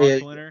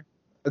Twitter.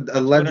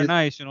 Allegedly,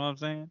 nice, you know what I'm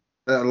saying?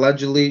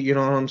 Allegedly, you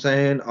know what I'm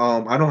saying.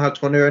 I don't have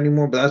Twitter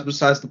anymore, but that's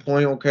besides the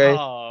point. Okay.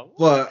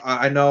 But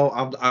I know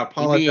I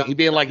apologize. He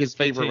being like his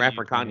favorite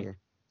rapper, Kanye.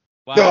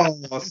 Wow.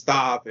 Oh,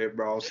 stop it,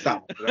 bro.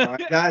 Stop it. All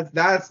right?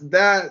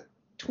 That.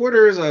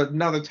 Twitter is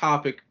another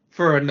topic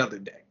for another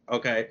day.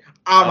 Okay.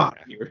 I'm out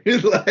here.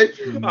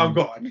 I'm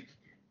gone.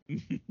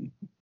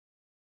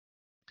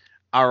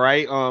 All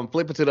right.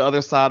 Flip it to the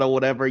other side or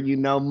whatever.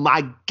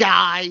 My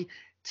guy,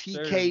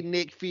 TK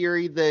Nick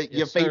Fury,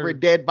 your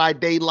favorite Dead by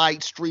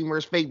Daylight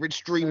streamer's favorite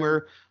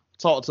streamer.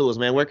 Talk to us,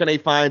 man. Where can they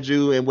find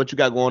you and what you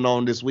got going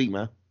on this week,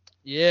 man?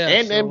 Yeah,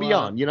 and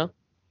beyond,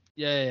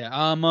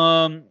 Yeah.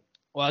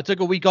 Well, I took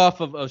a week off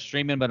of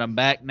streaming, but I'm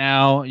back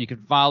now. You can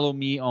follow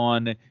me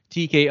on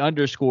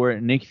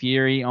TK_Nick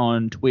Fury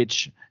on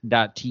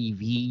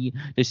Twitch.tv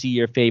to see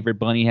your favorite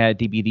Bunny Hat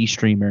DBD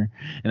streamer.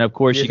 And of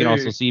course, you can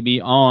also see me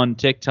on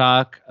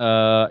TikTok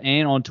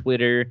and on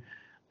Twitter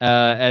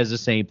as the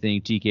same thing,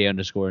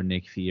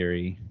 TK_Nick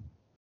Fury.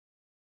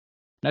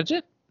 That's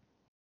it.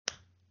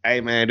 Hey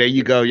man, there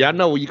you go. Y'all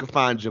know where you can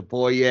find your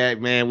boy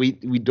at, man. We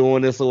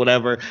doing this or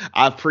whatever.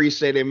 I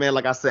appreciate it, man.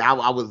 Like I said,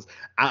 I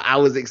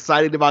was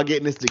excited about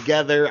getting this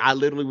together. I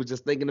literally was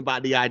just thinking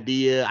about the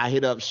idea. I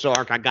hit up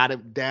Shark. I got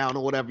it down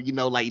or whatever.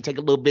 Like you take a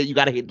little bit. You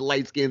got to hit the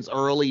light skins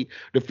early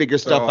to figure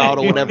stuff out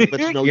or whatever. But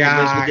you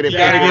gotta get it. You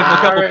gotta give him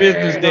a couple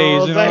business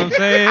days. You know what I'm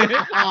saying?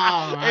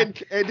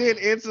 and then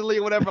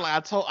instantly, whatever.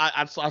 Like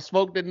I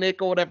smoked the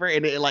Nick or whatever,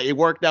 and it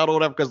worked out or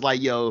whatever. Because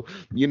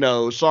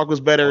Shark was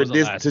better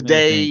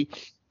today.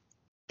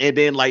 And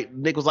then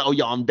Nick was like, "Oh,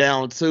 yo, I'm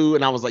down too."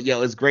 And I was like,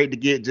 "Yo, it's great to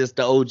get just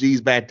the OGs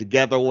back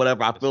together or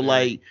whatever." I feel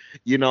like,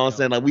 what I'm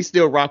saying, like we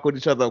still rock with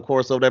each other, of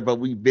course, over there, but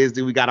we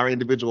busy. We got our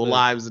individual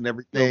lives and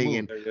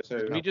everything.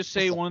 Can we just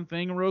say one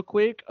thing real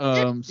quick?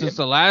 Since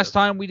the last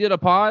time we did a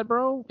pod,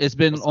 bro, it's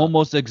been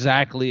almost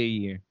exactly a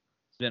year.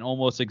 It's been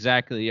almost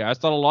exactly a year. I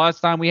saw the last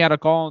time we had a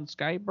call on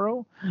Skype,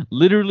 bro.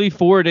 Literally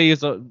 4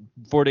 days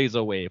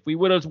away. If we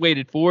would have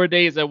waited 4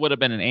 days, that would have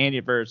been an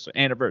anniversary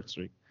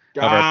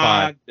of our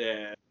pod.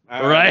 Damn.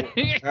 All right,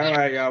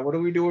 y'all. What are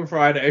we doing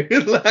Friday?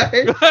 What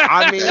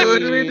are we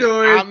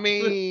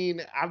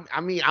doing?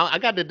 I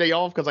got the day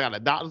off because I got a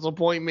doctor's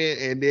appointment,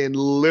 and then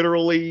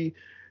literally,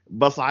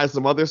 besides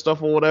some other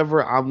stuff or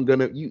whatever, I'm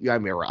gonna.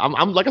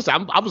 I'm like I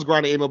said, I was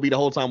grinding MLB the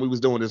whole time we was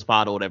doing this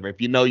pod or whatever. If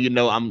you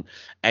know, I'm.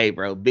 Hey,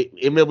 bro,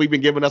 MLB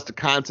been giving us the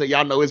content.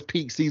 Y'all know it's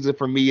peak season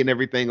for me and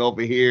everything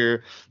over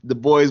here. The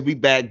boys, we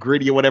back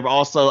gritty or whatever.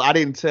 Also, I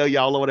didn't tell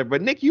y'all or whatever,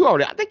 but Nick,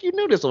 I think you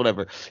knew this or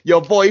whatever.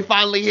 Your boy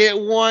finally hit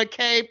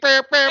 1K.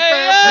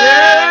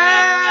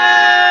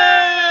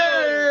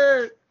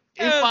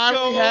 It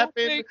finally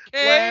happened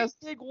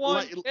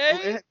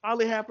it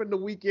finally happened the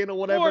weekend or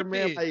whatever,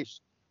 man. Like,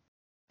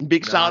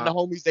 big shout out to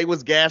homies. They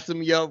was gassing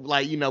me up.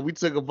 Like, we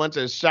took a bunch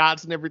of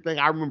shots and everything.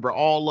 I remember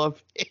all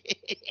of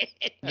it.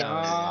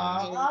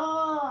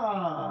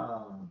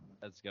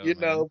 Let's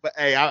go. But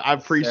hey, I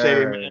appreciate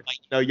it, man.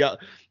 Like, y'all,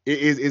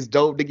 it's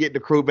dope to get the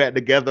crew back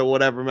together or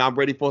whatever, man. I'm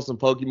ready for some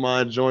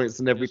Pokemon joints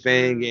and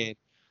everything. And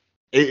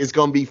it's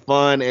gonna be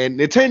fun. And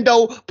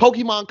Nintendo,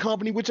 Pokemon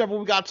Company, whichever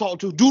we gotta talk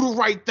to, do the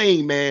right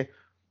thing, man.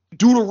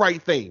 Do the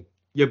right thing.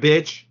 You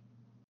bitch.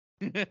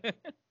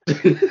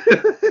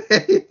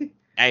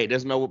 Hey,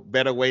 there's no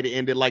better way to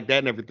end it like that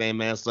and everything,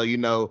 man. So,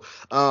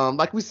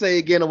 like we say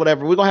again or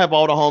whatever, we're gonna have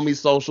all the homies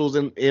socials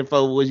and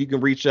info where you can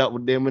reach out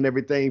with them and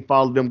everything,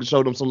 follow them to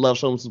show them some love,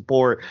 show them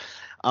support.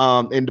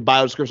 In the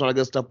bio description, all that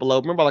good stuff below.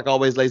 Remember, like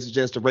always, ladies and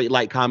gents, to rate,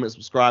 like, comment,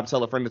 subscribe,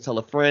 tell a friend to tell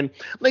a friend.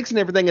 Links and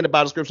everything in the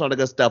bio description, all the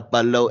good stuff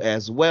below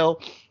as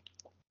well.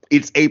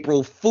 It's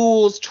April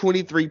Fool's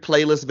 23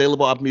 playlists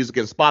available on music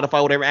and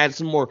Spotify, whatever. Add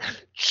some more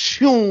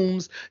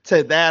tunes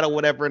to that or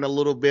whatever in a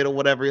little bit or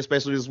whatever,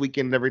 especially this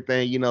weekend and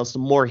everything.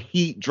 Some more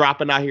heat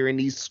dropping out here in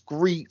these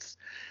streets.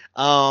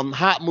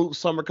 Hot Moot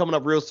Summer coming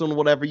up real soon or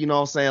whatever, you know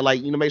what I'm saying?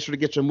 Like, make sure to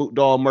get your Moot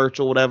Doll merch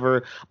or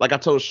whatever. Like I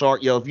told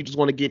Shark, if you just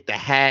want to get the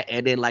hat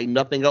and then like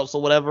nothing else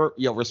or whatever,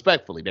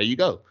 respectfully, there you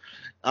go.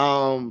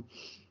 And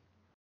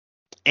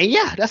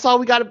yeah, that's all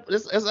we got.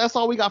 That's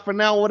all we got for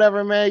now,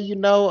 whatever, man.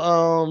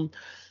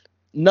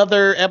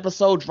 Another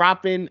episode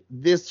dropping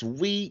this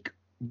week,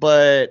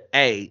 but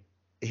hey,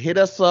 hit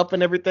us up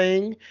and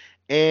everything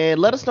and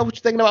let us know what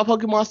you're thinking about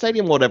Pokemon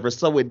Stadium or whatever.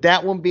 So with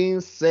that one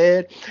being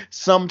said,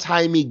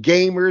 Sometimey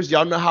Gamers,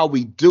 y'all know how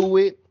we do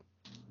it.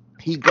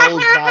 He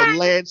goes by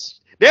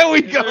Lance. There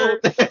we go.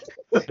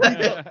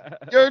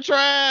 You're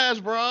trash,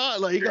 bro.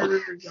 Like, he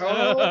goes,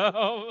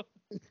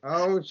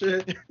 oh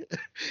shit.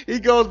 He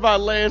goes by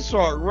Land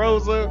Shark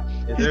Rosa.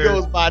 Yes, He sir.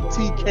 goes by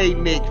TK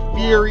Nick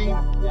Fury.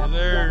 Yes,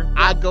 sir.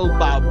 I go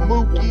by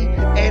Mookie.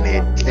 And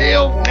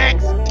until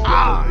next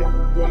time.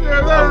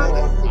 Yes,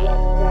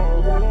 sir.